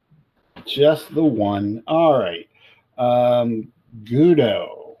 Just the one. All right.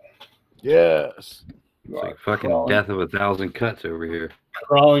 Gudo. Yes. You It's are like fucking crawling, death of 1,000 cuts over here.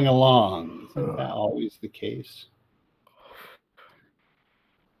 crawling along. Isn't that always the case?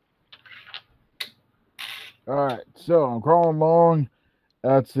 All right. So I'm crawling along.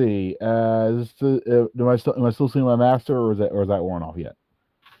 Let's see. Am I still seeing my master, or is that worn off yet?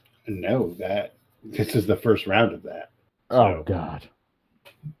 No, this is the first round of that. Oh God.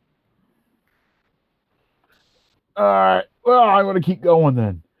 All right. Well, I'm gonna keep going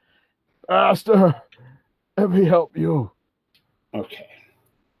then. Master, let me help you. Okay.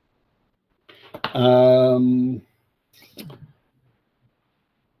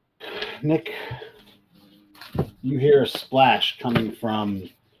 Nick, you hear a splash coming from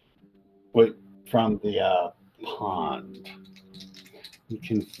the pond. You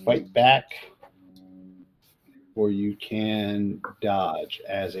can fight back, or you can dodge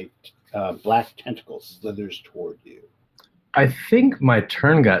as a black tentacle slithers toward you. I think my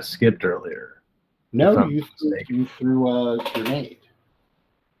turn got skipped earlier. No, you threw a grenade.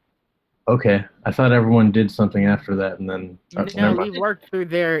 Okay, I thought everyone did something after that, and then No, never we mind. worked through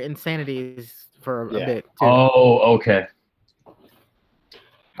their insanities for a Yeah. bit. Too. Oh, okay.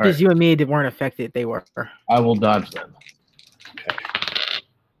 Because you and me weren't affected, they were. I will dodge them. Okay.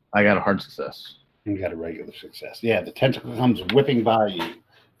 I got a hard success. You got a regular success. Yeah, the tentacle comes whipping by you,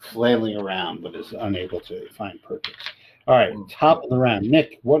 flailing around, but is unable to find purchase. All right, top of the round.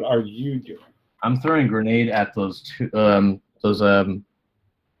 Nick, what are you doing? I'm throwing a grenade at the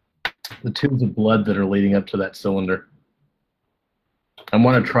tubes of blood that are leading up to that cylinder. I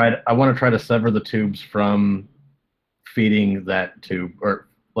want to try to sever the tubes from feeding that tube, or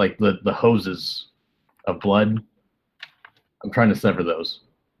like the hoses of blood. I'm trying to sever those.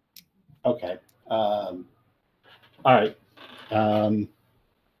 Okay. All right. And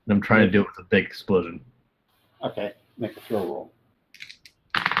I'm trying to do it with a big explosion. Okay. Make a throw roll.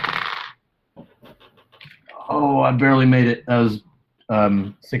 Oh, I barely made it. That was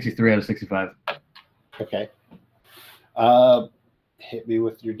 63 out of 65. Okay. Hit me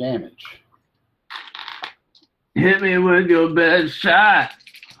with your damage. Hit me with your best shot.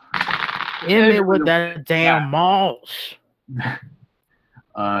 Hit me with that damn mulch.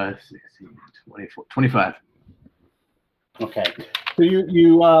 16, 24, 25. Okay. So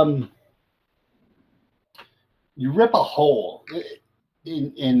you rip a hole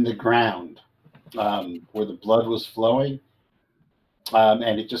in the ground where the blood was flowing,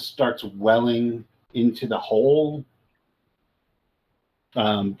 and it just starts welling into the hole.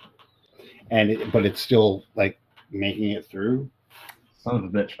 But it's still like making it through. Son of a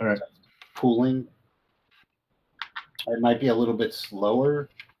bitch. All right. Pooling. It might be a little bit slower.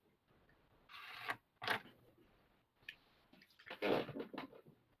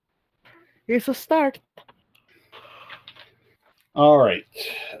 Here's a start. All right.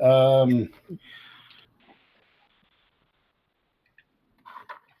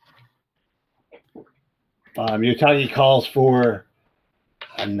 Yutagi calls for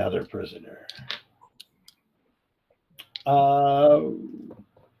another prisoner.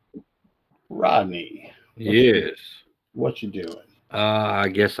 Rodney. Yes. What you doing? I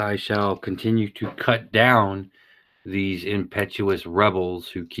guess I shall continue to cut down these impetuous rebels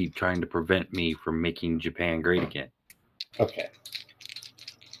who keep trying to prevent me from making Japan great again. Okay.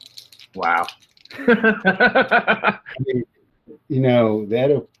 Wow. During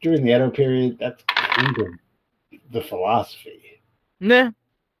the Edo period, that's kind of the philosophy. Nah.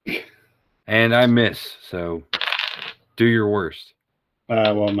 And I miss, so do your worst.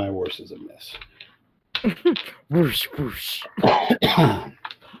 Well, my worst is a miss. Whoosh, whoosh.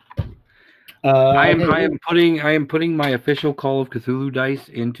 I am putting my official Call of Cthulhu dice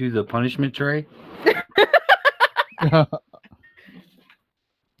into the punishment tray.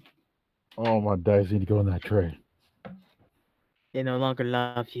 Oh, my dice need to go in that tray. They no longer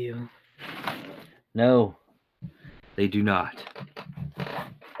love you. No, they do not.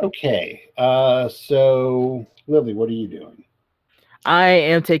 Okay. So, Lily, what are you doing? I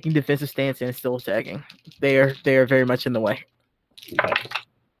am taking defensive stance and still tagging. They are very much in the way. Okay.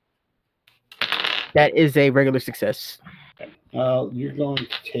 That is a regular success. You're going to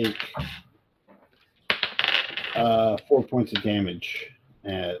take 4 points of damage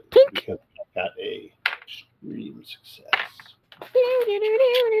because I got a extreme success.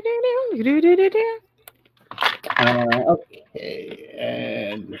 Okay,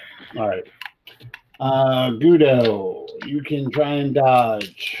 and all right. Gudo, you can try and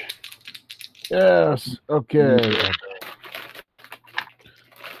dodge. Yes. Okay.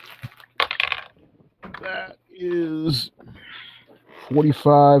 That is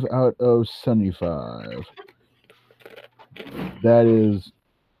 45 out of 75. That is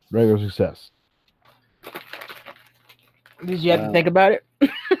regular success. Did you have to think about it?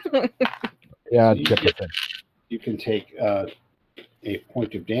 Yeah, So you check get- it. You can take a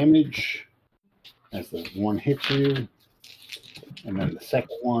point of damage as the one hits you, and then the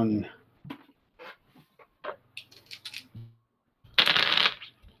second one.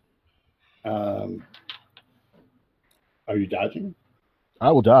 Are you dodging?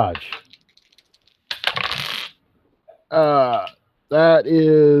 I will dodge. That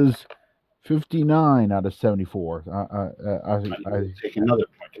is 59 out of 74. You take another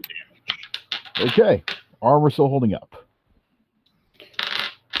point of damage. Okay. Armor still holding up.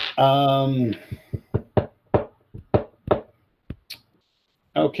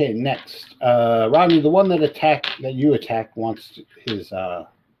 Okay, next. Rodney, the one that you attacked wants his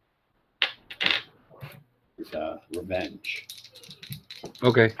revenge.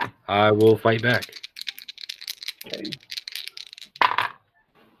 Okay, I will fight back. Okay.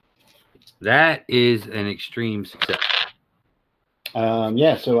 That is an extreme success.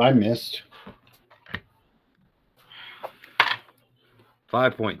 Yeah, so I missed.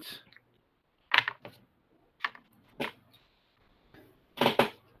 5 points.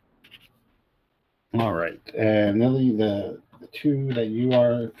 All right. And Lily, the two that you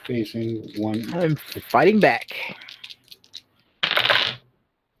are facing, one. I'm fighting back.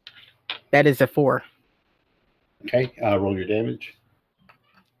 That is a 4. Okay, roll your damage.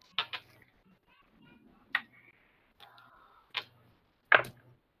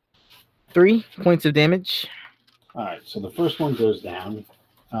 Three points of damage. All right, so the first one goes down.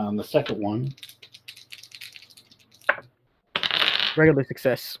 The second one, Regular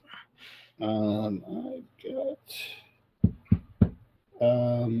success. I got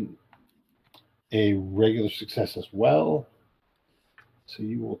a regular success as well. So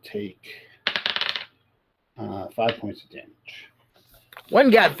you will take 5 points of damage. One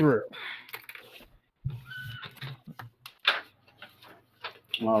got through.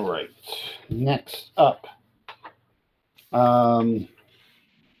 All right. Next up, Gudo.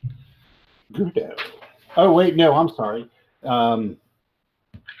 Oh wait, no, I'm sorry. I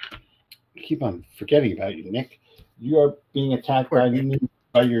keep on forgetting about you, Nick. You are being attacked by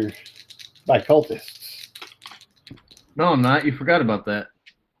cultists. No, I'm not. You forgot about that.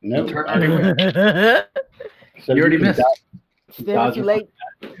 No, You already so You already can missed. dodge- Still too late.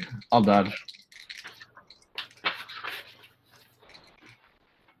 I'll dodge.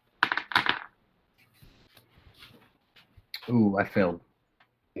 Ooh, I failed.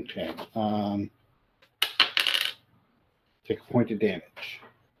 Okay. Take a point of damage.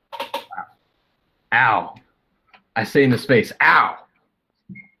 Ow. I say in his face, ow.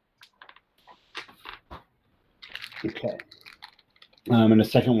 Okay. And the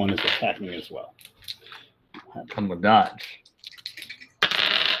second one is attacking as well. I'm gonna dodge.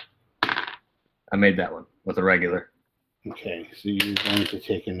 I made that one with a regular. Okay, so you're going to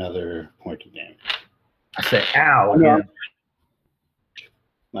take another point of damage. I say, ow. Oh, no. Again.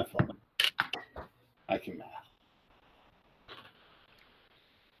 My fault. I can math.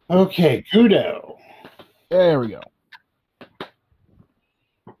 Okay, Gudo. There we go.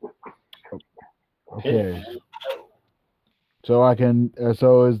 Okay. So I can.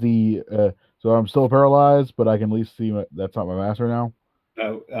 So is the. So I'm still paralyzed, but I can at least see. That's not my master now.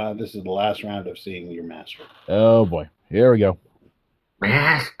 Oh, this is the last round of seeing your master. Oh boy. Here we go.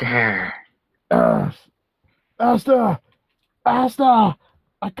 Master. Master. Master.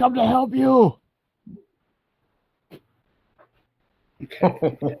 I come to help you.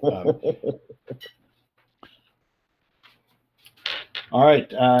 Okay. All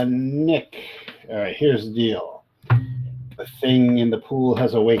right, Nick. All right, here's the deal. The thing in the pool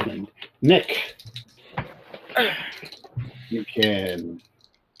has awakened. Nick, you can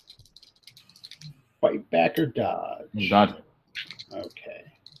fight back or dodge. Dodge. Okay.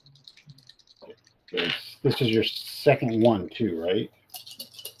 This is your second one too, right?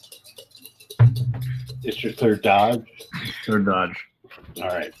 It's your third dodge. Third dodge. All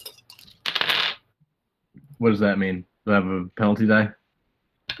right. What does that mean? Do I have a penalty die?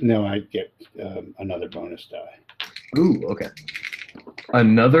 No, I get another bonus die. Ooh, okay.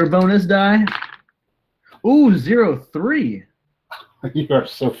 Another bonus die? Ooh, 0-3. You are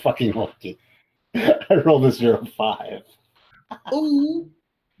so fucking lucky. I rolled a 0-5. Ooh.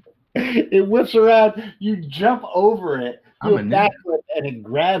 It whips around. You jump over it. I'm Do a a ninja. backflip, and it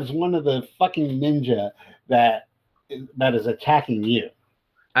grabs one of the fucking ninja that is attacking you.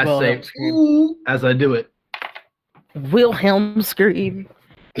 I Well, say, scream. ooh, as I do it. Wilhelm scream.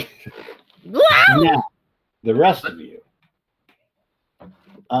 Now, the rest of you.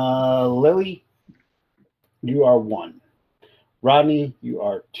 Lily, you are 1. Rodney, you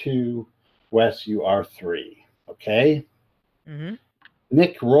are 2. Wes, you are 3. Okay. Mm-hmm.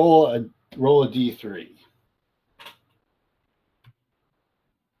 Nick, roll a d3.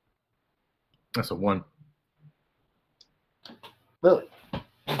 That's a 1. Lily.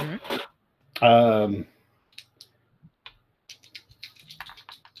 Mm-hmm.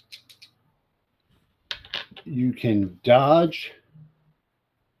 You can dodge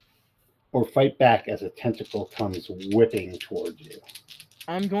or fight back as a tentacle comes whipping towards you.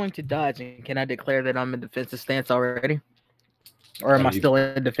 I'm going to dodge, and can I declare that I'm in defensive stance already? Or am I You- still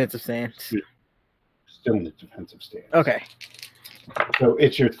in defensive stance? Still in the defensive stance. Okay. So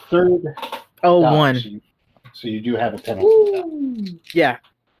it's your third Oh, dodge. 1. So you do have a penalty. Yeah.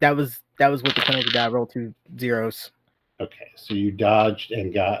 That was with the penalty die. Roll 2 zeros. Okay. So you dodged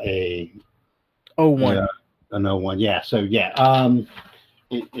and got a Oh, 1. an 01. Yeah. So yeah.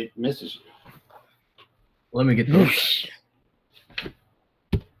 It misses you. Let me get those.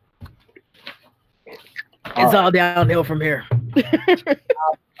 It's all downhill from here.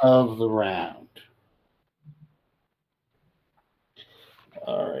 Of the round.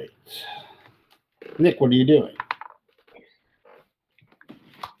 All right. Nick, what are you doing?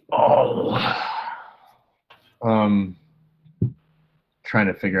 Oh. Trying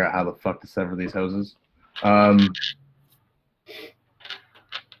to figure out how the fuck to sever these hoses.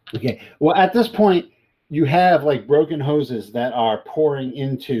 Okay. Well, at this point, you have like broken hoses that are pouring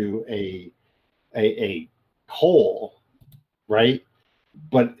into a hole, right?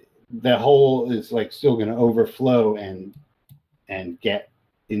 But the hole is like still going to overflow and get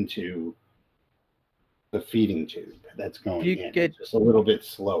into the feeding tube that's going You in. could- It's just a little bit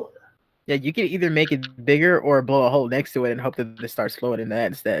slower. Yeah, you could either make it bigger or blow a hole next to it and hope that it starts flowing into that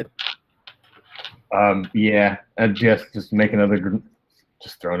instead. Yeah, I'd just make another,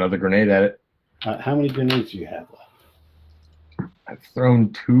 just throw another grenade at it. How many grenades do you have left? I've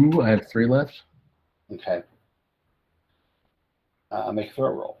thrown 2. I have 3 left. Okay. Make a throw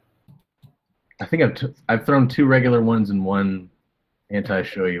roll. I think I've thrown 2 regular ones and 1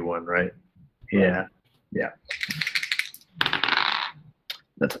 anti-show-you one, right? Yeah.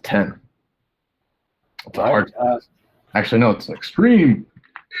 That's a 10. It's a hard. Actually, no, it's an extreme.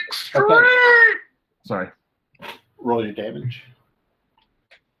 Okay. Sorry. Roll your damage.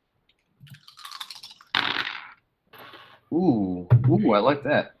 Ooh, I like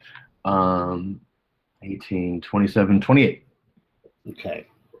that. 18, 27, 28. Okay.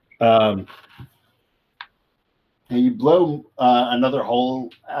 And you blow another hole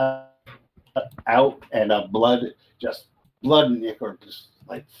out, and blood and ichor just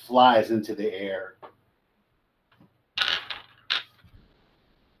like flies into the air.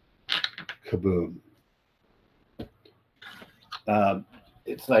 Kaboom.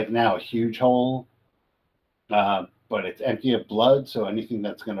 It's like now a huge hole, but it's empty of blood, so anything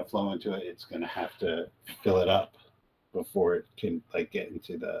that's going to flow into it, it's going to have to fill it up before it can like get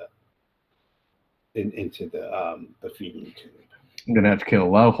into the feeding tube. I'm gonna have to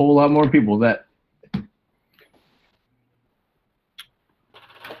kill a whole lot more people with that.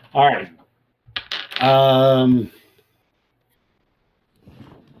 All right. All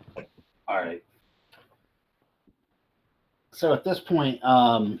right. So at this point,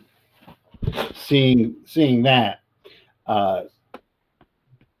 seeing that,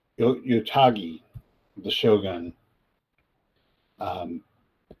 Yotagi, the Shogun,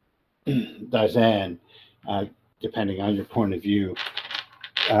 Daizan, depending on your point of view,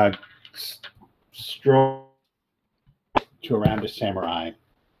 stroll to around a samurai.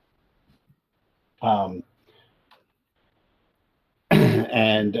 And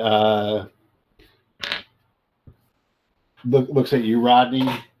looks at you, Rodney.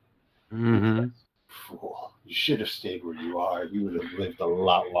 Mm-hmm. Fool, you should have stayed where you are. You would have lived a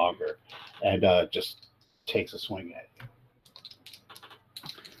lot longer. And just takes a swing at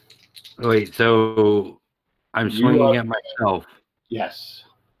you. Wait, so I'm You swinging are- at myself. Yes.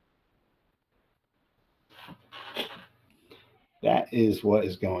 That is what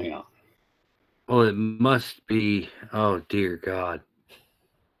is going on. Well, it must be. Oh dear God.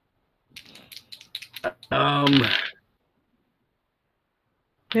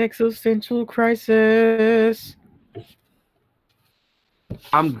 Existential crisis.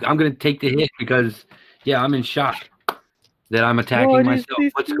 I'm gonna take the hit because I'm in shock. that I'm attacking myself.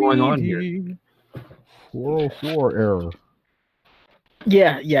 What's going on here? 404 error.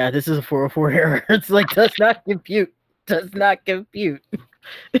 Yeah, this is a 404 error. It's like does not compute. Does not compute.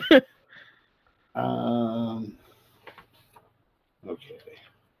 Okay.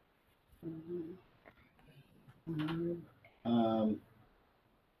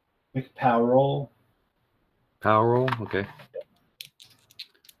 Make a power roll. Power roll. Okay.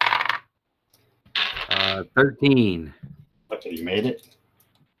 13. Okay, you made it.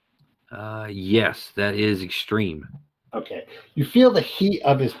 Yes, that is extreme. Okay. You feel the heat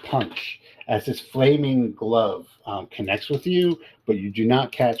of his punch as his flaming glove connects with you, but you do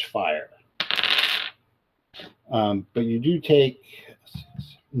not catch fire. But you do take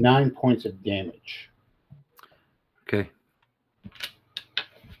 9 points of damage. Okay.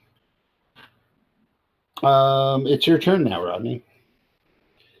 It's your turn now, Rodney.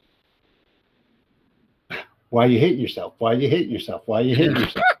 Why are you hitting yourself? Why are you hitting yourself? Why are you hitting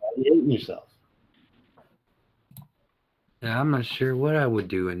yourself? Why are you hitting yourself? Yeah, I'm not sure what I would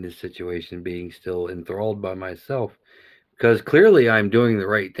do in this situation, being still enthralled by myself, because clearly I'm doing the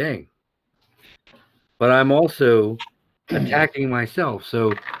right thing. But I'm also attacking myself,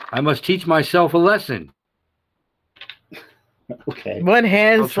 so I must teach myself a lesson. Okay. One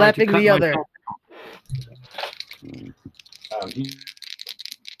hand I'll try to slapping cut the other. myself.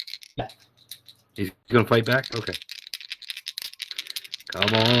 He's gonna fight back? Okay.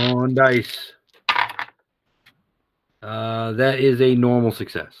 Come on, dice. That is a normal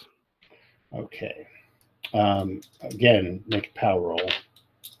success. Okay. Again, make a power roll.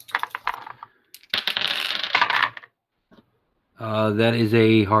 That is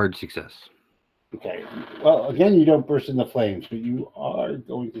a hard success. Okay. Well, again, you don't burst into flames, but you are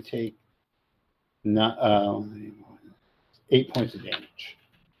going to take 8 points of damage.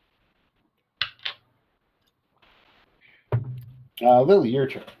 Lily, your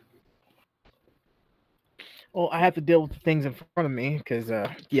turn. Well, I have to deal with the things in front of me because,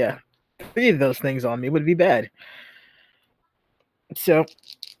 3 of those things on me would be bad. So,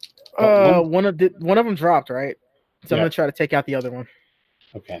 one of them dropped, right? So I'm gonna try to take out the other one.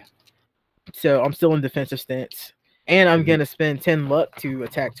 Okay. So I'm still in defensive stance, and I'm gonna spend 10 luck to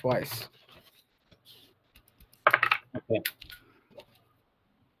attack twice. Okay.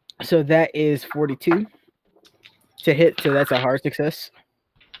 So that is 42 to hit. So that's a hard success.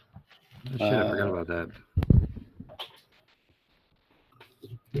 Oh, shit, I forgot about that.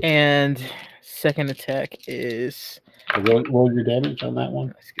 And second attack is. Roll your damage on that one.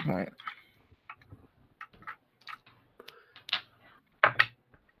 Let's get mine.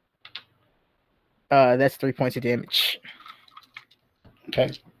 That's 3 points of damage.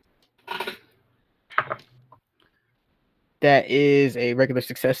 Okay. That is a regular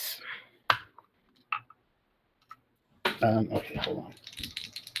success. Okay, hold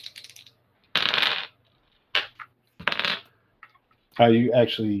on. You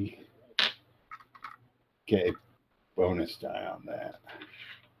actually get a bonus die on that.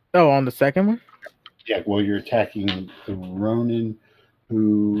 Oh, on the second one? Yeah, well, you're attacking the Ronin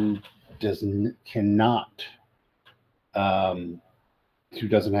who cannot, who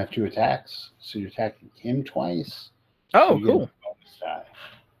doesn't have 2 attacks. So you're attacking him twice. Oh, so you get a cool. bonus die.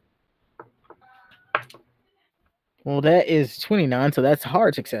 Well, that is 29, so that's a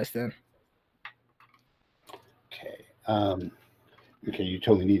hard success then. Okay. Okay, you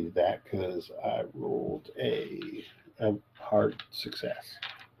totally needed that because I rolled a hard success.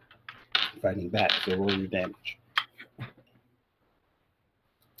 Fighting back, so roll your damage.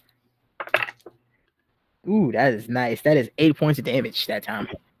 Ooh, that is nice. That is 8 points of damage that time.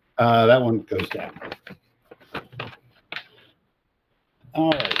 That one goes down.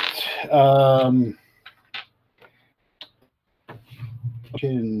 All right.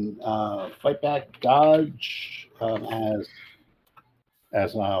 Can fight back, dodge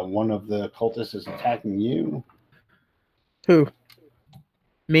as one of the cultists is attacking you. Who?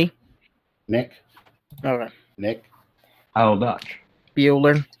 Me? Nick. Okay. Nick. I'll dodge.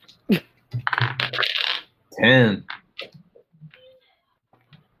 Bueller. 10.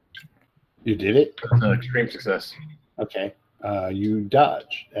 You did it. That's an extreme success. Okay. You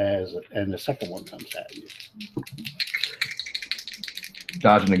dodge and the second one comes at you.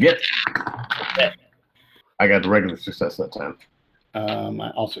 Dodging again. I got the regular success that time.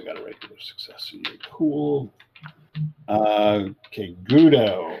 I also got a regular success. So you're cool. Okay,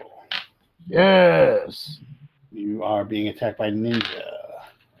 Gudo. Yes. You are being attacked by Ninja.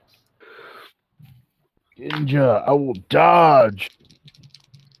 Ninja, I will dodge.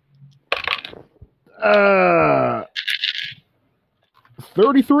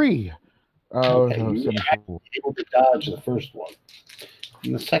 33. Oh, Okay, no, you 74. were able to dodge the first one.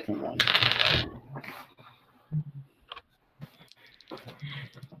 And the second one.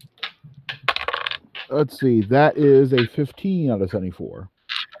 Let's see. That is a 15 out of 74.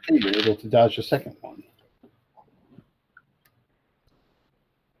 Okay, you were able to dodge the second one.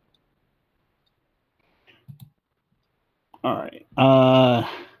 All right.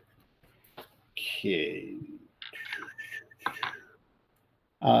 Okay.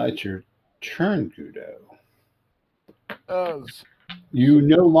 It's your turn, Gudo. You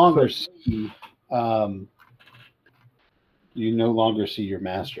no longer see. You no longer see your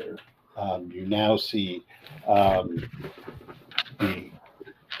master. You now see the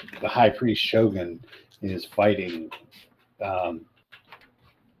high priest Shogun is fighting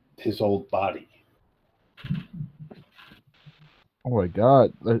his old body. Oh my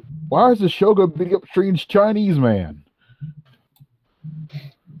god. Why is the Shogun beating up strange Chinese man?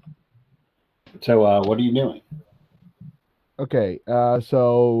 So, what are you doing? Okay,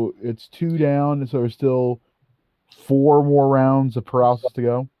 so it's 2 down, so there's still 4 more rounds of paralysis to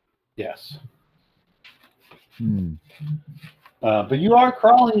go. Yes. Hmm. But you are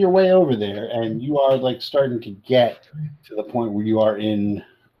crawling your way over there, and you are like starting to get to the point where you are in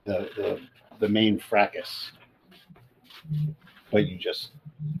the main fracas. But you just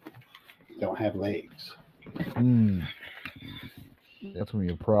don't have legs. Hmm. That's gonna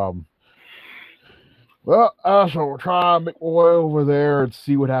be a problem. Well, I shall try and make my way over there and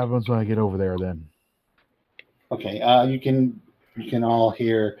see what happens when I get over there. Then. Okay. You can all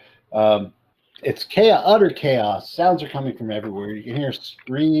hear. It's chaos, utter chaos. Sounds are coming from everywhere. You can hear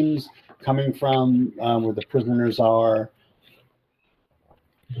screams coming from where the prisoners are.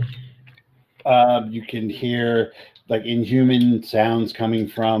 You can hear like inhuman sounds coming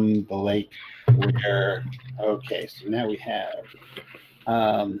from the lake. Okay, so now we have.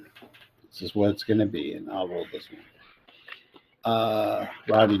 This is what it's going to be, and I'll roll this one.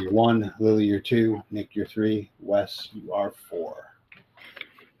 Rodney, you're 1. Lily, you're 2. Nick, you're 3. Wes, you are 4.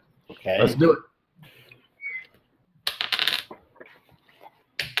 Okay. Let's do it.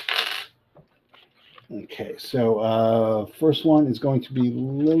 Okay, so first one is going to be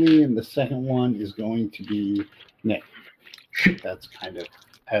Lily, and the second one is going to be Nick. That's kind of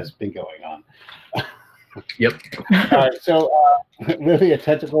has been going on. Yep. All right, so Lily, a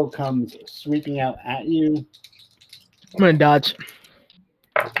tentacle comes sweeping out at you. I'm gonna dodge.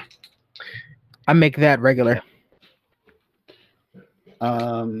 I make that regular.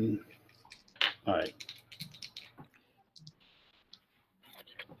 All right.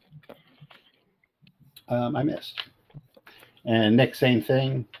 I missed. And Nick, same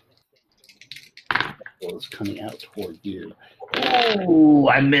thing. It's coming out toward you. Oh,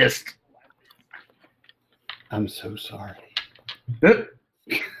 I missed. I'm so sorry. Yep.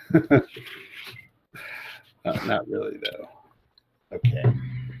 Not really, though. Okay.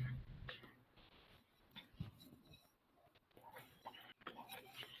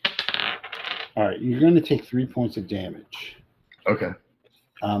 All right, you're going to take 3 points of damage. Okay.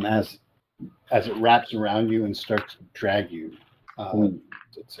 As it wraps around you and starts to drag you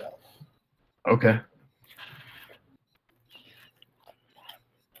itself. Okay.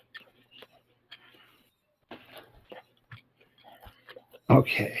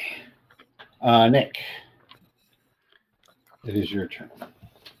 Okay. Nick, it is your turn.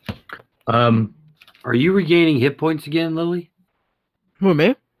 Are you regaining hit points again, Lily? Who,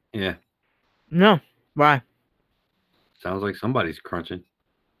 me? Yeah. No. Why? Sounds like somebody's crunching.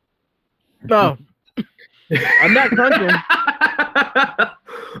 No. I'm not crunching.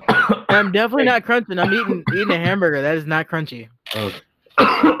 I'm definitely not crunching. I'm eating a hamburger. That is not crunchy. Don't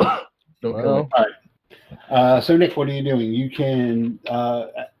kill Well, me. So, Nick, what are you doing? You can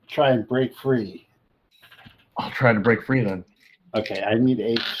try and break free. I'll try to break free then. Okay, I need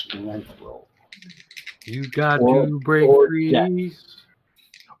a strength roll. You got Or- to break or free. dex.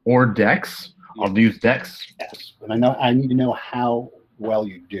 Or Dex. I'll use Dex. Yes, but I need to know how well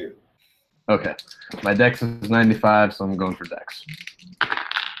you do. Okay. My Dex is 95, so I'm going for Dex.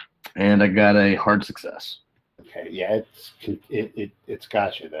 And I got a hard success. Okay, yeah, it's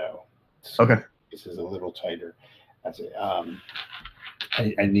got you though. Okay. This is a little tighter. That's it. I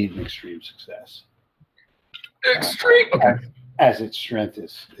need an extreme success. Extreme. Okay. As its strength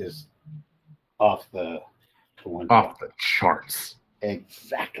is off the one. Off the charts.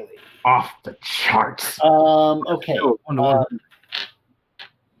 Exactly. Off the charts. Okay. Oh,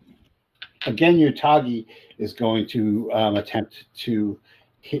 Again, Utagi is going to attempt to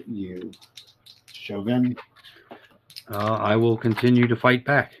hit you, Shogun. I will continue to fight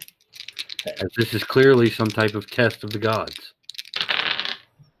back, as this is clearly some type of test of the gods.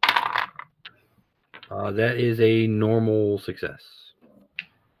 That is a normal success.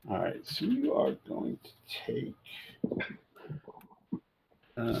 All right, so you are going to take.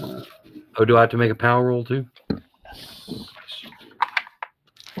 Oh, do I have to make a power roll too?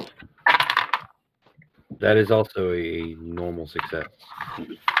 That is also a normal success.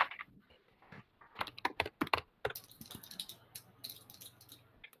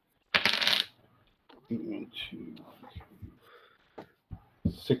 One, 2,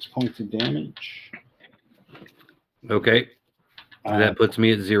 6 points of damage. Okay, that puts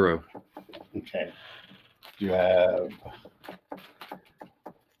me at 0. Okay. You have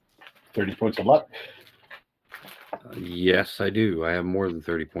 30 points of luck. Yes, I do. I have more than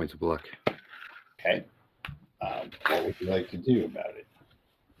 30 points of luck. Okay. What would you like to do about it?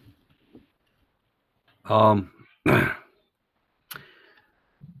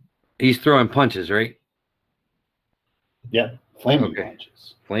 He's throwing punches, right? Yep. Flaming Okay.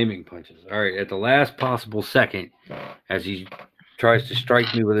 punches. Flaming punches. All right. At the last possible second, as he tries to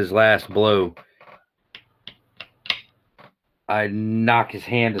strike me with his last blow, I knock his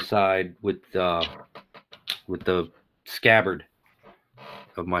hand aside with the scabbard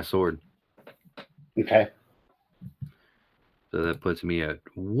of my sword. Okay. So that puts me at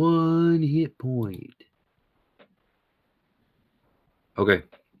 1 hit point. Okay.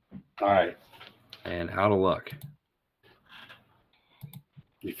 All right. And out of luck.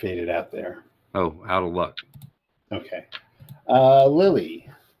 You faded out there. Oh, out of luck. Okay. Lily,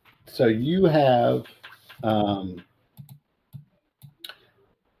 so you have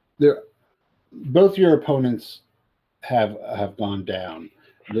both your opponents have gone down.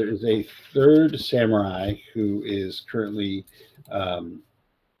 There is a third samurai who is currently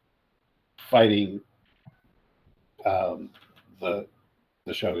fighting the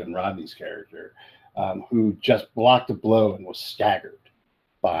Shogun Rodney's character, who just blocked a blow and was staggered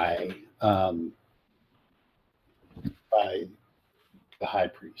by the high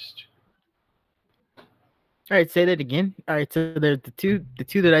priest. All right, say that again. All right, so there's the two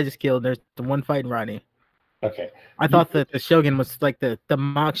that I just killed. There's the one fighting Rodney. Okay. I thought that the Shogun was like the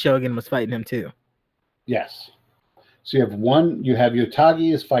mock Shogun was fighting him too. Yes. So you have one. You have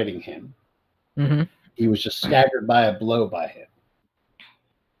Yotagi is fighting him. Mm-hmm. He was just staggered by a blow by him.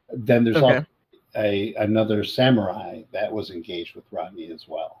 Then there's also another samurai that was engaged with Rodney as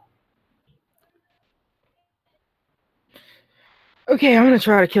well. Okay, I'm gonna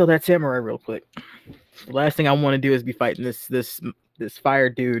try to kill that samurai real quick. The last thing I want to do is be fighting this fire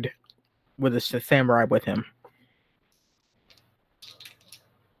dude with a samurai with him.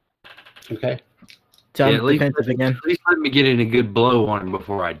 Okay. So Yeah, I'm defensive again. At least let me get in a good blow on him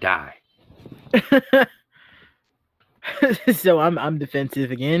before I die. So I'm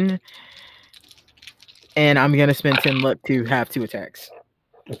defensive again, and I'm gonna spend 10 luck to have 2 attacks.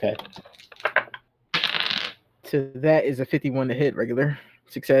 Okay. So that is a 51 to hit, regular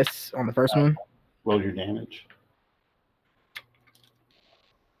success on the first one. Roll your damage.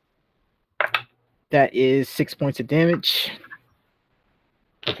 That is 6 points of damage.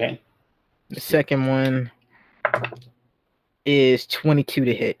 Okay. The second one is 22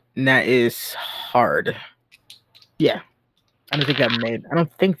 to hit, and that is hard. Yeah. I don't think that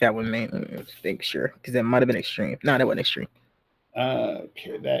one made. Let me think, sure, because that might have been extreme. No, that wasn't extreme.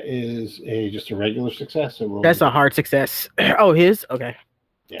 Okay, that is just a regular success. So That's a hard success. Oh, his? Okay.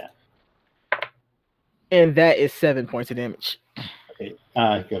 Yeah. And that is 7 points of damage. Okay,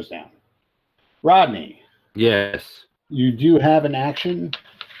 it goes down. Rodney, Yes. you do have an action.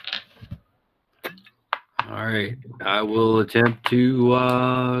 All right. I will attempt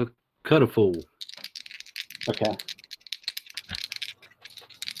to cut a fool. Okay.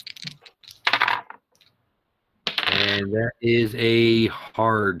 And that is a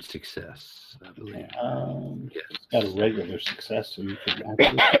hard success, I believe. Okay. Yes. Got a regular success, so you can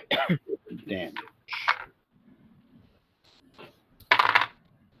actually damage.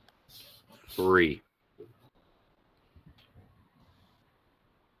 3.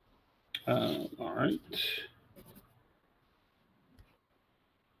 All right.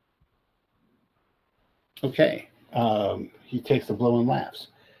 Okay. He takes the blow and laughs.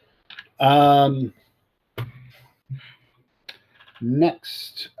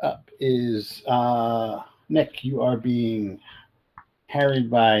 Next up is Nick. You are being harried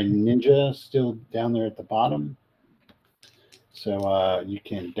by Ninja, still down there at the bottom. So you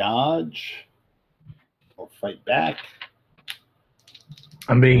can dodge or fight back.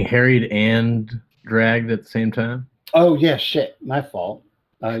 I'm being harried and dragged at the same time. Oh yeah, shit, my fault.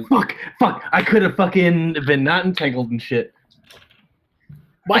 Fuck! I could have fucking been not entangled and shit.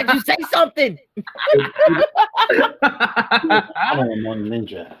 Why'd you say something? I'm on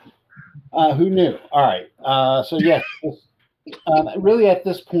Ninja. Who knew? All right. So yes, really at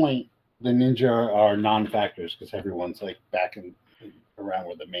this point, the ninja are non-factors because everyone's like back in around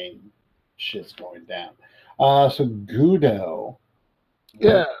where the main shit's going down. So Gudo.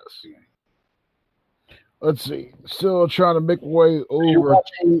 Yes. Let's see. Still trying to make my way over.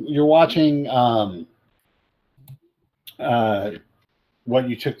 You're watching what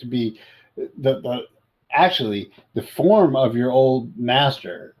you took to be actually the form of your old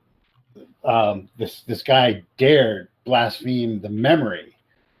master. This guy dared blaspheme the memory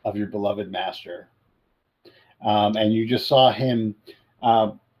of your beloved master, and you just saw him.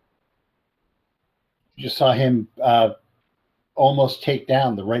 Almost take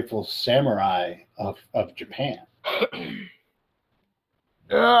down the rightful samurai of Japan.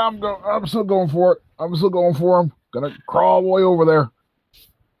 Yeah, I'm still going for it. I'm still going for him. Gonna crawl way over there.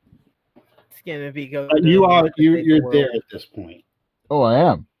 It's gonna be go. You're there at this point. Oh, I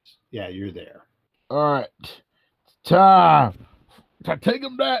am. Yeah, you're there. All right. Time. Take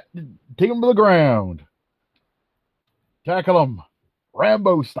him to the ground. Tackle him.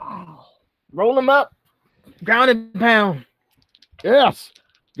 Rambo style. Roll him up. Ground and pound. Yes.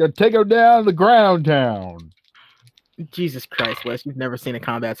 Gonna take him down to the ground town. Jesus Christ, Wes, you've never seen a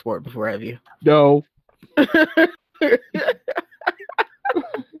combat sport before, have you? No.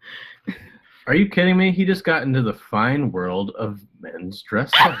 Are you kidding me? He just got into the fine world of men's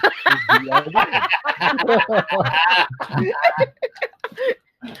dressing. They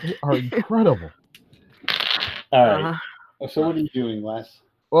are incredible. All right. So what are you doing, Les?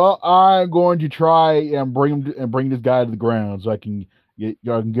 Well, I'm going to try and bring this guy to the ground so I can give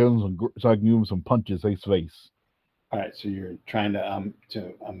him some punches face to face. All right. So you're trying to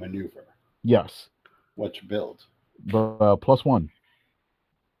maneuver. Yes. What's your build? +1.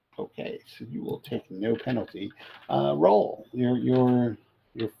 Okay. So you will take no penalty. Roll your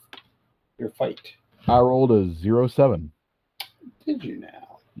fight. I rolled a 0-7. Did you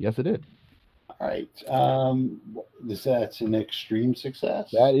now? Yes, it did. All right. That's an extreme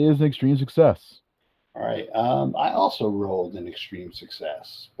success. That is an extreme success. All right. I also rolled an extreme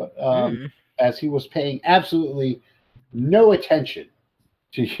success, but as he was paying absolutely no attention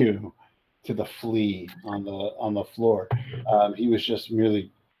to you, to the flea on the floor, he was just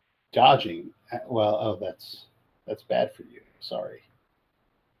merely dodging. Well, that's bad for you. Sorry.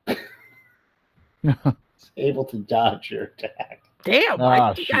 He's able to dodge your attack. Damn,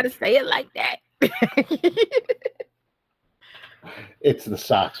 why you gotta say it like that? It's the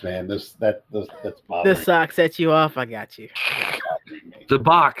socks, man. That's bothering. The socks set you off. I got you. The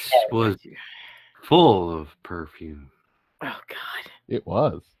box was full of perfume. Oh God. It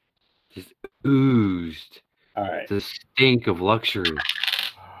was. Just oozed All right. the stink of luxury.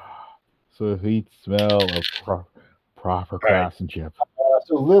 So sweet smell of proper craftsmanship.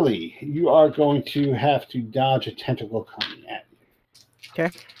 So Lily, you are going to have to dodge a tentacle coming at you.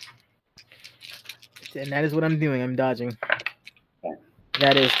 Okay. And that is what I'm doing. I'm dodging.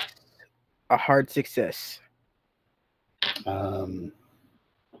 That is a hard success. Hold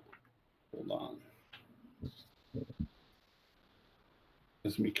on.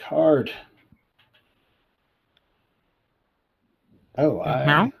 Gives me card. Oh,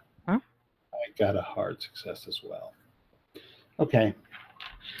 I got a hard success as well. Okay.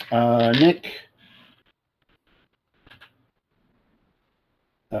 Nick.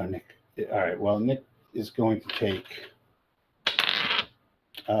 Oh, Nick. All right. Well, Nick is going to take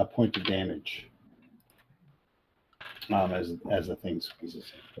a point of damage as the thing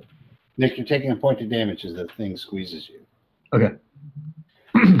squeezes him. Nick, you're taking a point of damage as the thing squeezes you. Okay.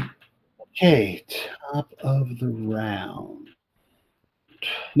 Okay, top of the round.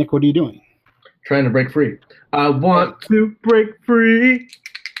 Nick, what are you doing? Trying to break free. I want to break free.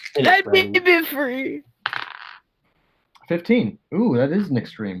 Let me be free. 15. Ooh, that is an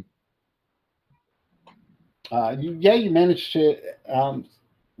extreme. You managed to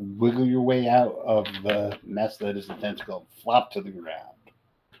wiggle your way out of the mess that is the tentacle, flop to the ground.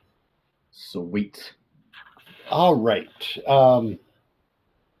 Sweet. All right.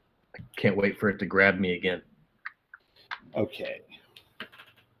 Can't wait for it to grab me again. Okay.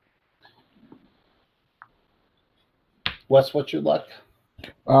 Wes, what's your luck?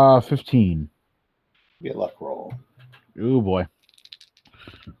 15. Be a luck roll. Oh boy.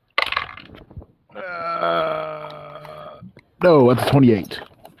 No, that's 28.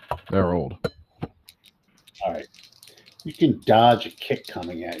 They're old. All right. You can dodge a kick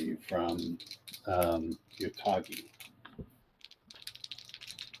coming at you from your Tagi.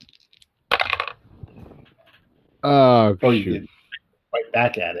 Oh, you shoot. did. Right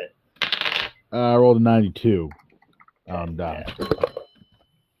back at it. I rolled a 92. Yeah.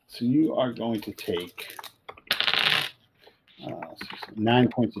 So you are going to take 9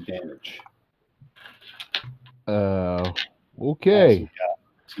 points of damage. Okay.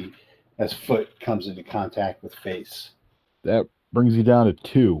 As foot comes into contact with face. That brings you down to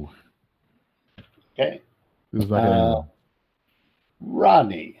 2. Okay. This is not gonna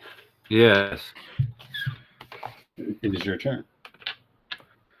Rodney, Yes. it is your turn.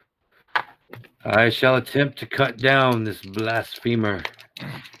 I shall attempt to cut down this blasphemer.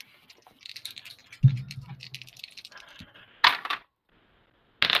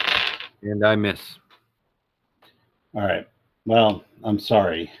 And I miss. All right. Well, I'm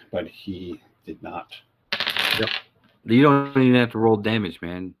sorry, but he did not. You don't even have to roll damage,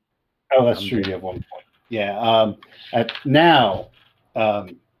 man. Oh, that's true. You have 1 point. Yeah. Now,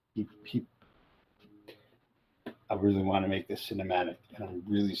 he I really want to make this cinematic, and I'm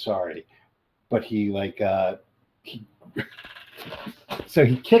really sorry, but so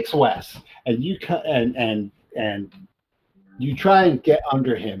he kicks Wes, and you and you try and get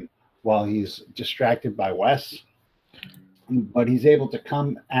under him while he's distracted by Wes, but he's able to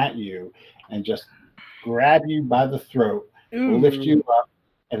come at you and just grab you by the throat, lift you up,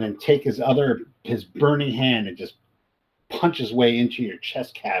 and then take his burning hand and just punch his way into your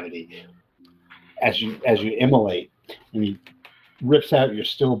chest cavity as you immolate, and he rips out your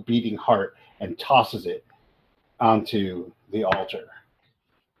still beating heart and tosses it onto the altar.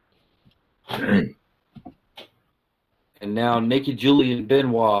 And now naked Julian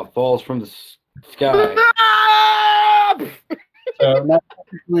Benoit falls from the sky. So not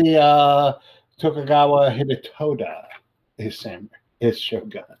technically Tokugawa Hidetoda is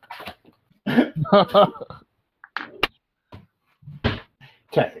shogun.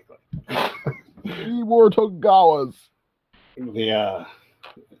 Technically. 3 more Tokugawas. The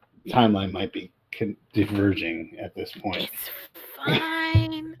timeline might be diverging at this point. It's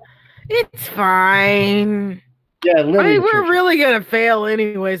fine. It's fine. Yeah, I literally. mean, we're really gonna fail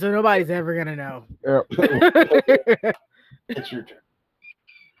anyway, so nobody's ever gonna know. It's your turn.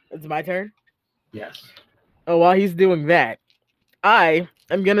 It's my turn. Yes. Oh, while he's doing that, I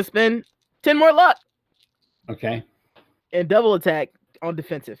am gonna spend 10 more luck Okay. and double attack on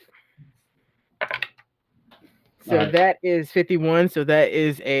defensive. So Alright. that is 51. So that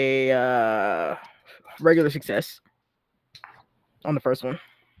is a regular success on the first one.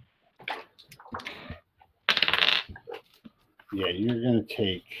 Yeah, you're gonna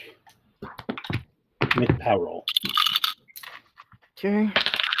make a power roll. Okay.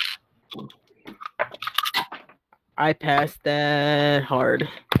 I passed that hard.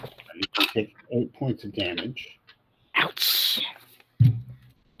 You can take 8 points of damage. Ouch.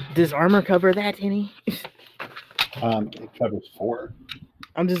 Does armor cover that, any? It covers 4.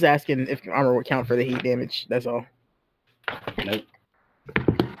 I'm just asking if armor would count for the heat damage. That's all. Nope.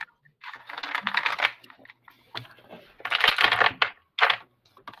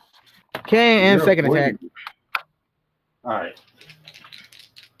 Okay, and You're second avoiding- attack. All right.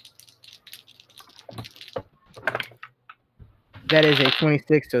 That is a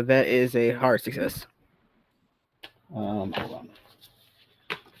 26, so that is a hard success. Hold on.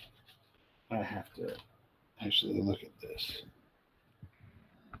 I have to actually look at this.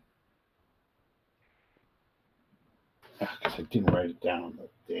 Because I didn't write it down on the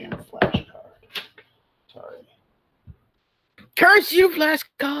damn flashcard. Sorry. Curse you,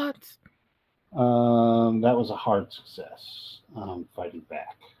 flashcards! That was a hard success. Fighting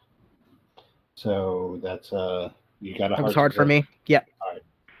back. So that's you got a That was hard for me. Yeah.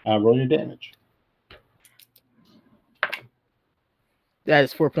 Roll your damage. That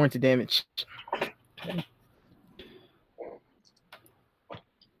is 4 points of damage.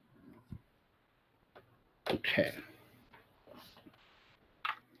 Okay.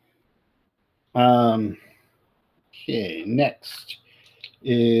 Okay, next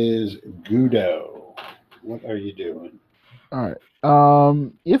is Gudo. What are you doing? All right.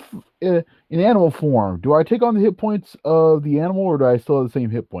 If in animal form, do I take on the hit points of the animal, or do I still have the same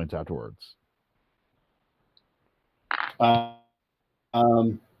hit points afterwards? I'm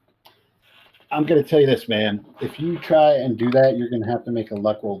going to tell you this, man. If you try and do that, you're going to have to make a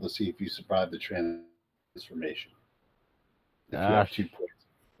luck roll to see if you survive the transformation. If you have 2 points,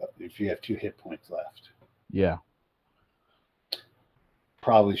 if you have 2 hit points left, Yeah.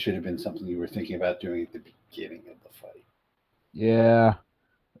 probably should have been something you were thinking about doing at the beginning of the fight. Yeah.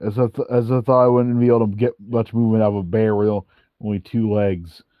 As I thought I wouldn't be able to get much movement out of a bear with only 2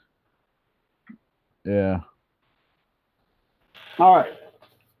 legs. Yeah. All right.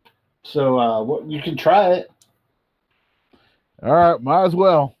 So what you can try it. All right. Might as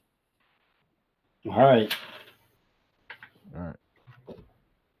well. All right. All right.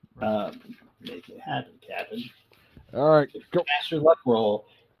 Make it happen, Captain. All right, If you go. pass your luck roll,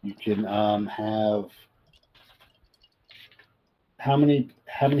 you can have how many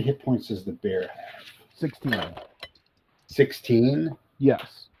hit points does the bear have? 16. 16.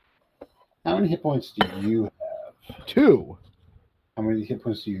 Yes. How many hit points do you have? 2. How many hit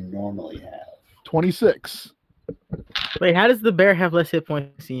points do you normally have? 26. Wait, how does the bear have less hit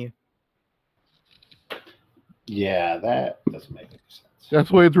points than you? Yeah, that doesn't make any sense. That's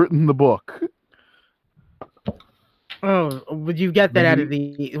the way it's written in the book. Oh, would you get that out of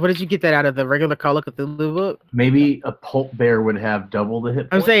the? What did you get that out of the regular Call of Cthulhu book? Maybe a pulp bear would have double the hit I'm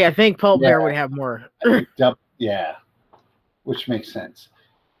points. saying I think Pulp Bear Yeah. would have more. Yeah, which makes sense.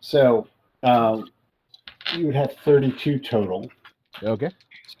 So you would have 32 total. Okay.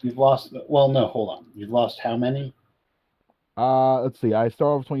 So you've lost. Well, no, hold on. You've lost how many? Let's see. I start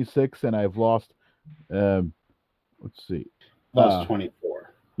off with 26, and I've lost. Let's see. Lost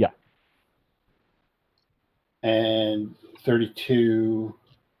 24. yeah. And 32.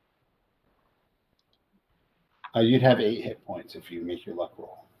 You'd have 8 hit points if you make your luck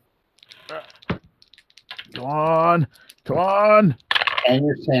roll. Come on. Come on. And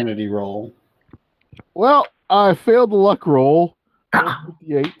your sanity roll. Well, I failed the luck roll.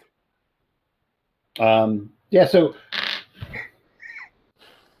 58. Yeah, so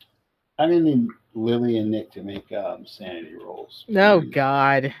I'm going to need Lily and Nick to make sanity rolls. Oh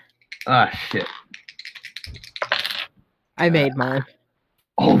God, Ah, shit. I made mine.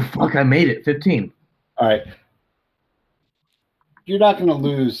 Oh, fuck, I made it. 15. All right. You're not going to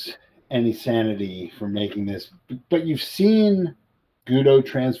lose any sanity for making this, but you've seen Gudo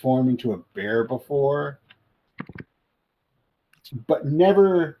transform into a bear before, but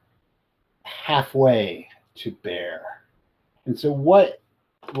never halfway to bear. And so what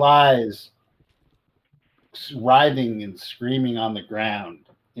lies writhing and screaming on the ground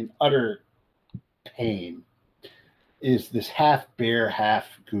in utter pain is this half bear, half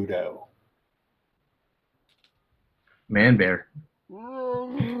Gudo. Man bear.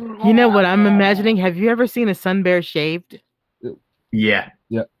 You know what I'm imagining? Have you ever seen a sun bear shaved? Yeah.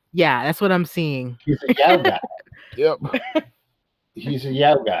 Yeah, that's what I'm seeing. He's a Yao guy. Yep. He's a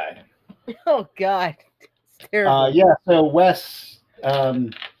Yao guy. Oh God, it's terrible. Yeah, so Wes,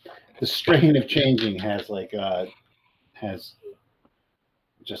 the strain of changing has has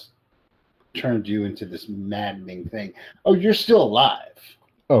just turned you into this maddening thing. Oh, you're still alive,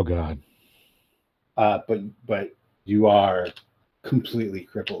 Oh God. but you are completely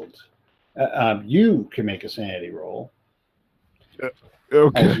crippled. You can make a sanity roll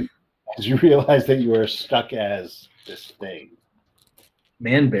Okay. as you realize that you are stuck as this thing.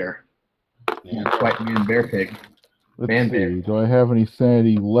 Man bear. Yeah. White man bear pig. Let's Man see. bear. Do I have any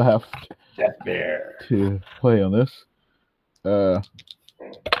sanity left Death bear. to play on this?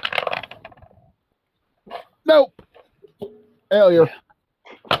 Nope. Failure.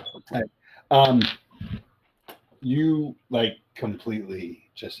 You like completely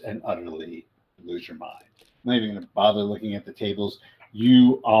just and utterly lose your mind. I'm not even going to bother looking at the tables.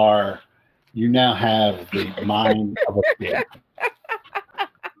 You now have the mind of a pig.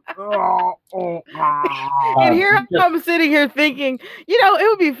 And here I'm sitting here thinking, it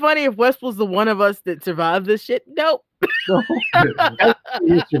would be funny if Wes was the one of us that survived this shit. Nope.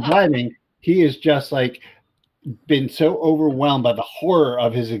 He's surviving. He is just like been so overwhelmed by the horror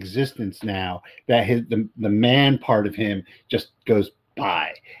of his existence now that the man part of him just goes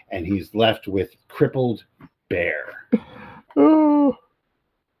by, and he's left with crippled bear. Oh,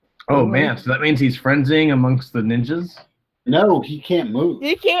 Oh, man. So that means he's frenzying amongst the ninjas? No, he can't move.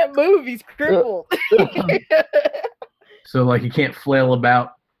 He can't move. He's crippled. So, like, he can't flail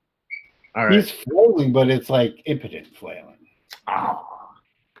about? All right. He's flailing, but it's like impotent flailing. Oh.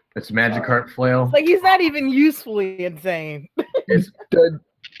 It's magic heart flail. Like he's not even usefully insane. it's dead.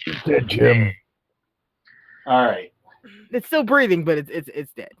 It's dead, Jim. All right. It's still breathing, but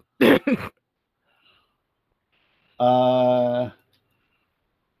it's dead.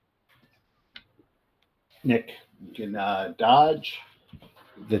 Nick, you can dodge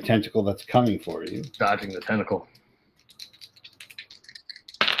the tentacle that's coming for you. Dodging the tentacle.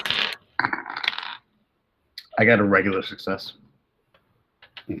 I got a regular success.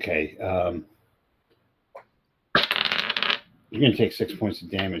 Okay. You're going to take 6 points of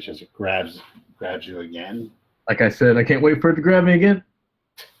damage as it grabs you again. Like I said, I can't wait for it to grab me again.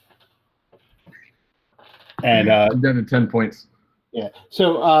 And I'm down to 10 points. yeah.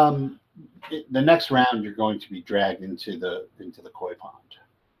 So the next round, you're going to be dragged into the koi pond.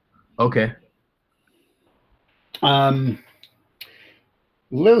 Okay.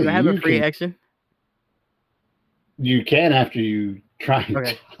 Lily, Do I have a free action? you can after you try and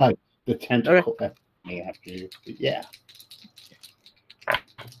Okay. touch the tentacle at me after you. Yeah.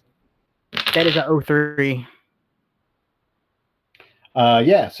 That is a 03.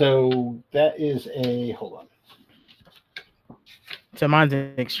 Yeah, so that is a hold on. So mine's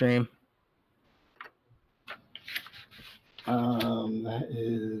an extreme. That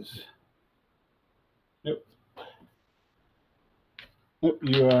is nope. Nope,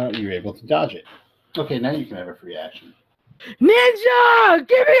 you're able to dodge it. Okay, now you can have a free action. Ninja!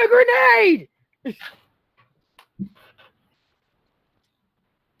 Give me a grenade!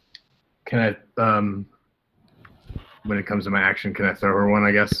 Can I, when it comes to my action, can I throw her one,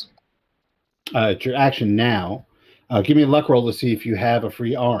 I guess? It's your action now. Give me a luck roll to see if you have a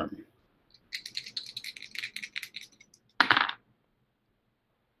free arm.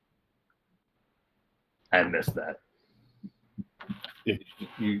 I missed that.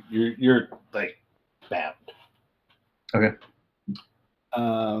 You're like bound. Okay.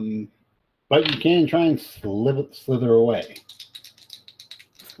 But you can try and slither away.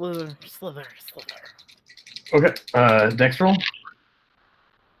 Slither. Okay. Dex roll?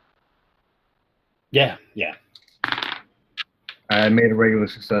 Yeah. I made a regular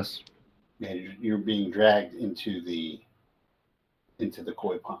success. And you're being dragged into the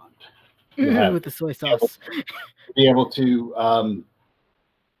koi pond. With the soy sauce. Be able to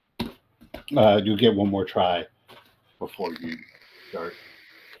you'll get one more try before you start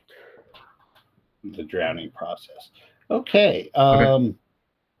the drowning process. Okay.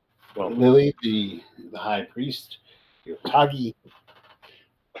 Well, Lily, the high priest, Yotagi,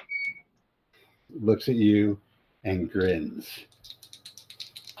 looks at you and grins.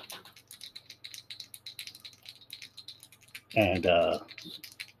 And a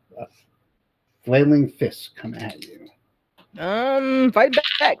flailing fist come at you. Fight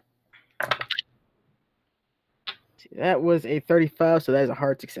back. That was a 35, so that is a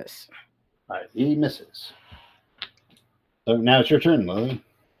hard success. All right, he misses. So now it's your turn, Lily.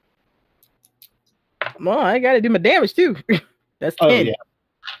 Well, I got to do my damage too. That's 10. Oh, yeah.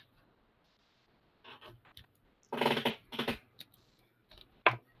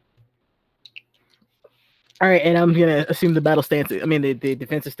 All right, and I'm gonna assume the battle stance. I mean, the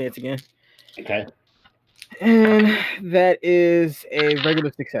defensive stance again. Okay. And that is a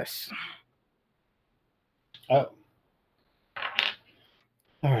regular success. Oh.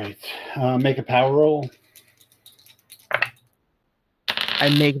 All right. Make a power roll. I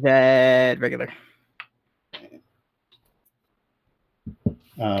make that regular.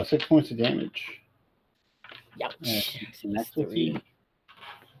 6 points of damage. Ouch. Next with you.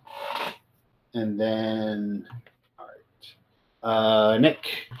 And then, all right.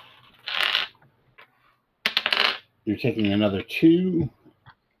 Nick, you're taking another 2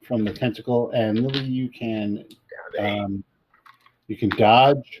 from the tentacle, and Lily, you can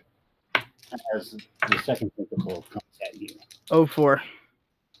dodge as the second tentacle comes at you. 04.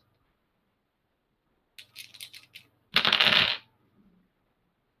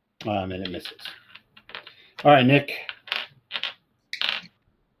 And it misses. All right, Nick.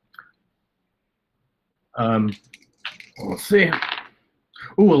 Let's see.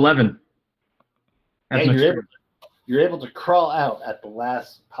 Ooh, 11. That's Hey, my you're able to crawl out at the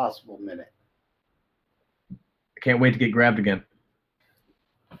last possible minute. I can't wait to get grabbed again.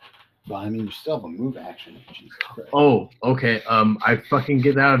 Well, I mean, you still have a move action. Jesus Christ. Oh, okay. I fucking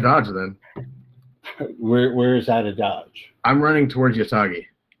get out of dodge then. Where is out of dodge? I'm running towards Yotagi.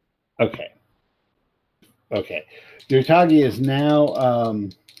 Okay. Yotagi is now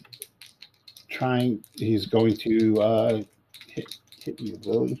he's going to hit you,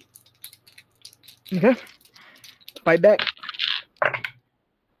 Lily. Okay. Fight back.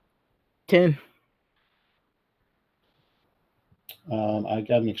 10. I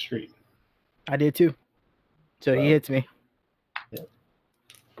got an extreme. I did too. So he hits me.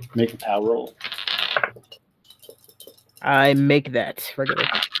 Make a power roll. I make that regular.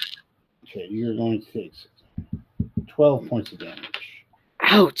 Okay, you're going to take 12 points of damage.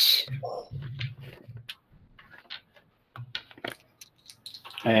 Ouch.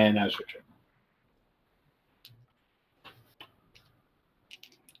 And now it's your turn.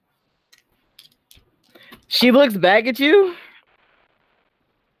 She looks back at you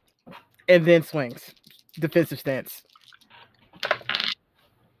and then swings. Defensive stance.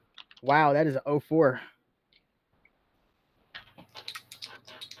 Wow, that is an 04.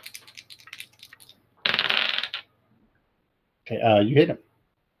 Okay, you hit him.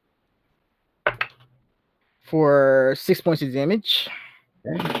 For 6 points of damage.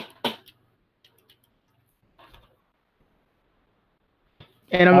 Okay.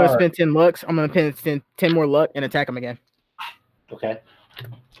 And I'm going to spend 10 lucks. I'm going to spend 10 more luck and attack him again. Okay.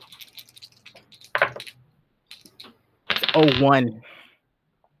 Oh, 1.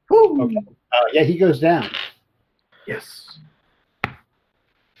 Okay. Yeah, he goes down. Yes.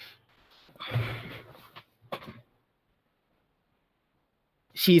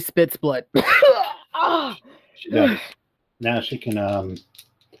 She spits blood. Ah! She does. Now she can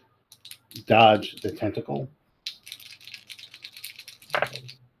dodge the tentacle.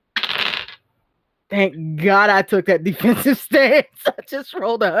 Thank God I took that defensive stance. I just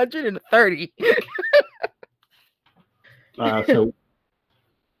rolled 130. So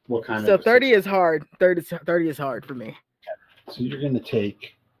what kind So of 30 is hard. 30 is hard for me. So you're going to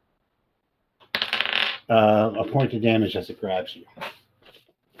take a point of damage as it grabs you.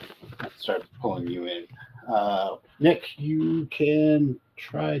 Start pulling you in. Nick, you can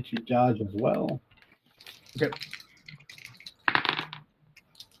try to dodge as well. Okay.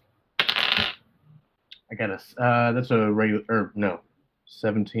 I got a. That's a regular. Or no,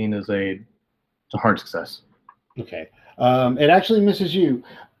 17 is it's a hard success. Okay. It actually misses you,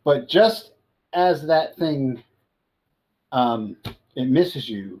 but just as that thing, it misses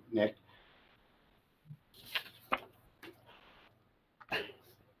you, Nick.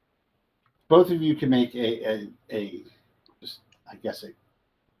 Both of you can make a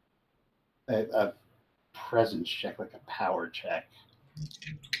presence check, like a power check.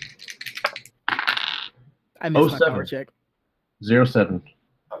 I missed my 07. power check. 07.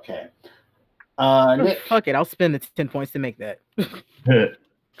 Okay. Nick. Fuck it. I'll spend the 10 points to make that. That's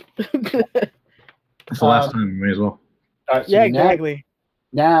the last time. We may as well. All right, so Yeah, exactly.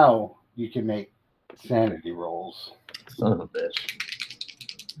 Now you can make sanity rolls. Son of a bitch.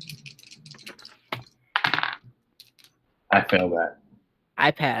 I failed that.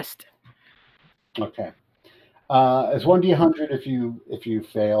 I passed. Okay. It's 1d100 if you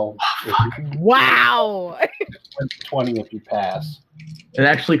fail. Wow. 20 if you pass. It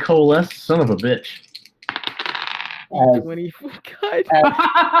actually coalesced. Son of a bitch. 20. God.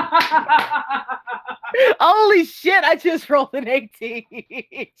 Holy shit! I just rolled an 18.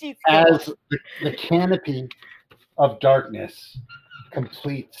 Jesus. As the canopy of darkness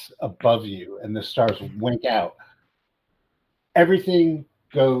completes above you and the stars wink out, everything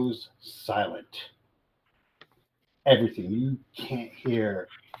goes silent. Everything. You can't hear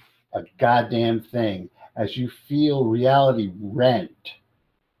a goddamn thing as you feel reality rent,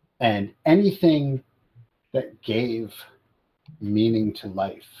 and anything that gave meaning to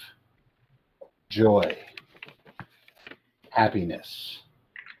life, joy, happiness,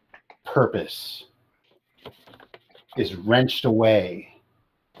 purpose, is wrenched away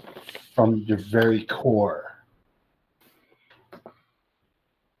from your very core.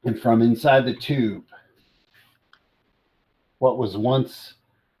 And from inside the tube, what was once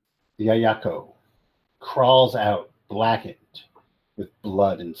the Ayako crawls out, blackened with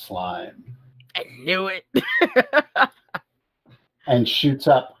blood and slime, I knew it. and shoots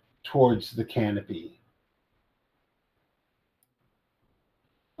up towards the canopy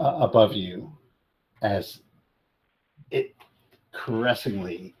above you as it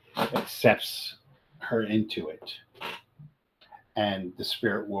caressingly accepts her into it. And the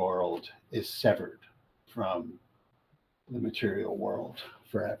spirit world is severed from the material world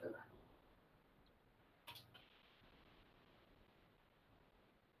forever.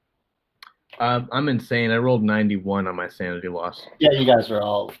 I'm insane. I rolled 91 on my sanity loss. Yeah, you guys are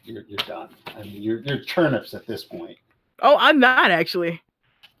all you're done. I mean, you're turnips at this point. Oh, I'm not actually.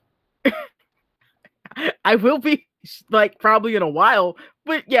 I will be like probably in a while,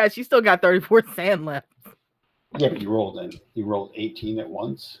 but yeah, she still got 34 sand left. Yeah, but you rolled 18 at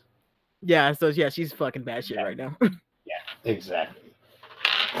once. Yeah, so yeah, she's fucking bad shit right now. Yeah, exactly.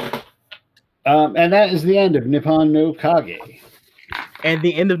 And that is the end of Nippon no Kage. And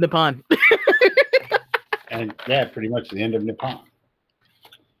the end of Nippon. And yeah, pretty much the end of Nippon.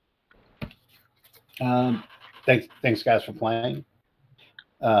 Thanks guys for playing.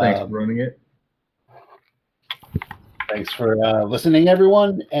 Thanks for running it. Thanks for listening,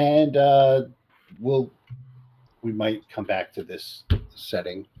 everyone. And we might come back to this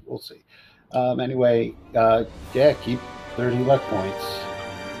setting. We'll see. Anyway, yeah, keep 30 luck points.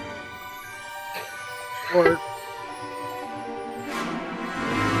 Or